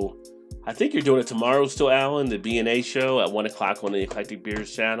show. I think you're doing it tomorrow still, Alan, the B&A show at 1 o'clock on the Eclectic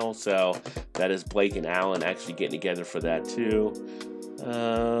Beard's channel. So that is Blake and Alan actually getting together for that too.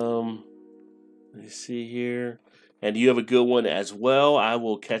 Let me see here. And you have a good one as well. I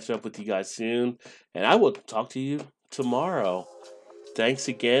will catch up with you guys soon. And I will talk to you tomorrow. Thanks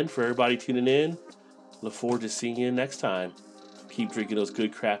again for everybody tuning in. Look forward to seeing you next time. Keep drinking those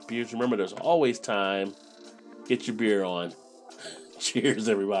good craft beers. Remember, there's always time. Get your beer on. Cheers,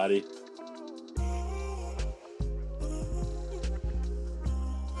 everybody.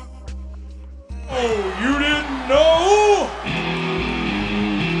 Oh, you didn't know?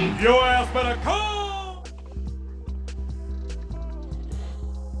 Your ass better come!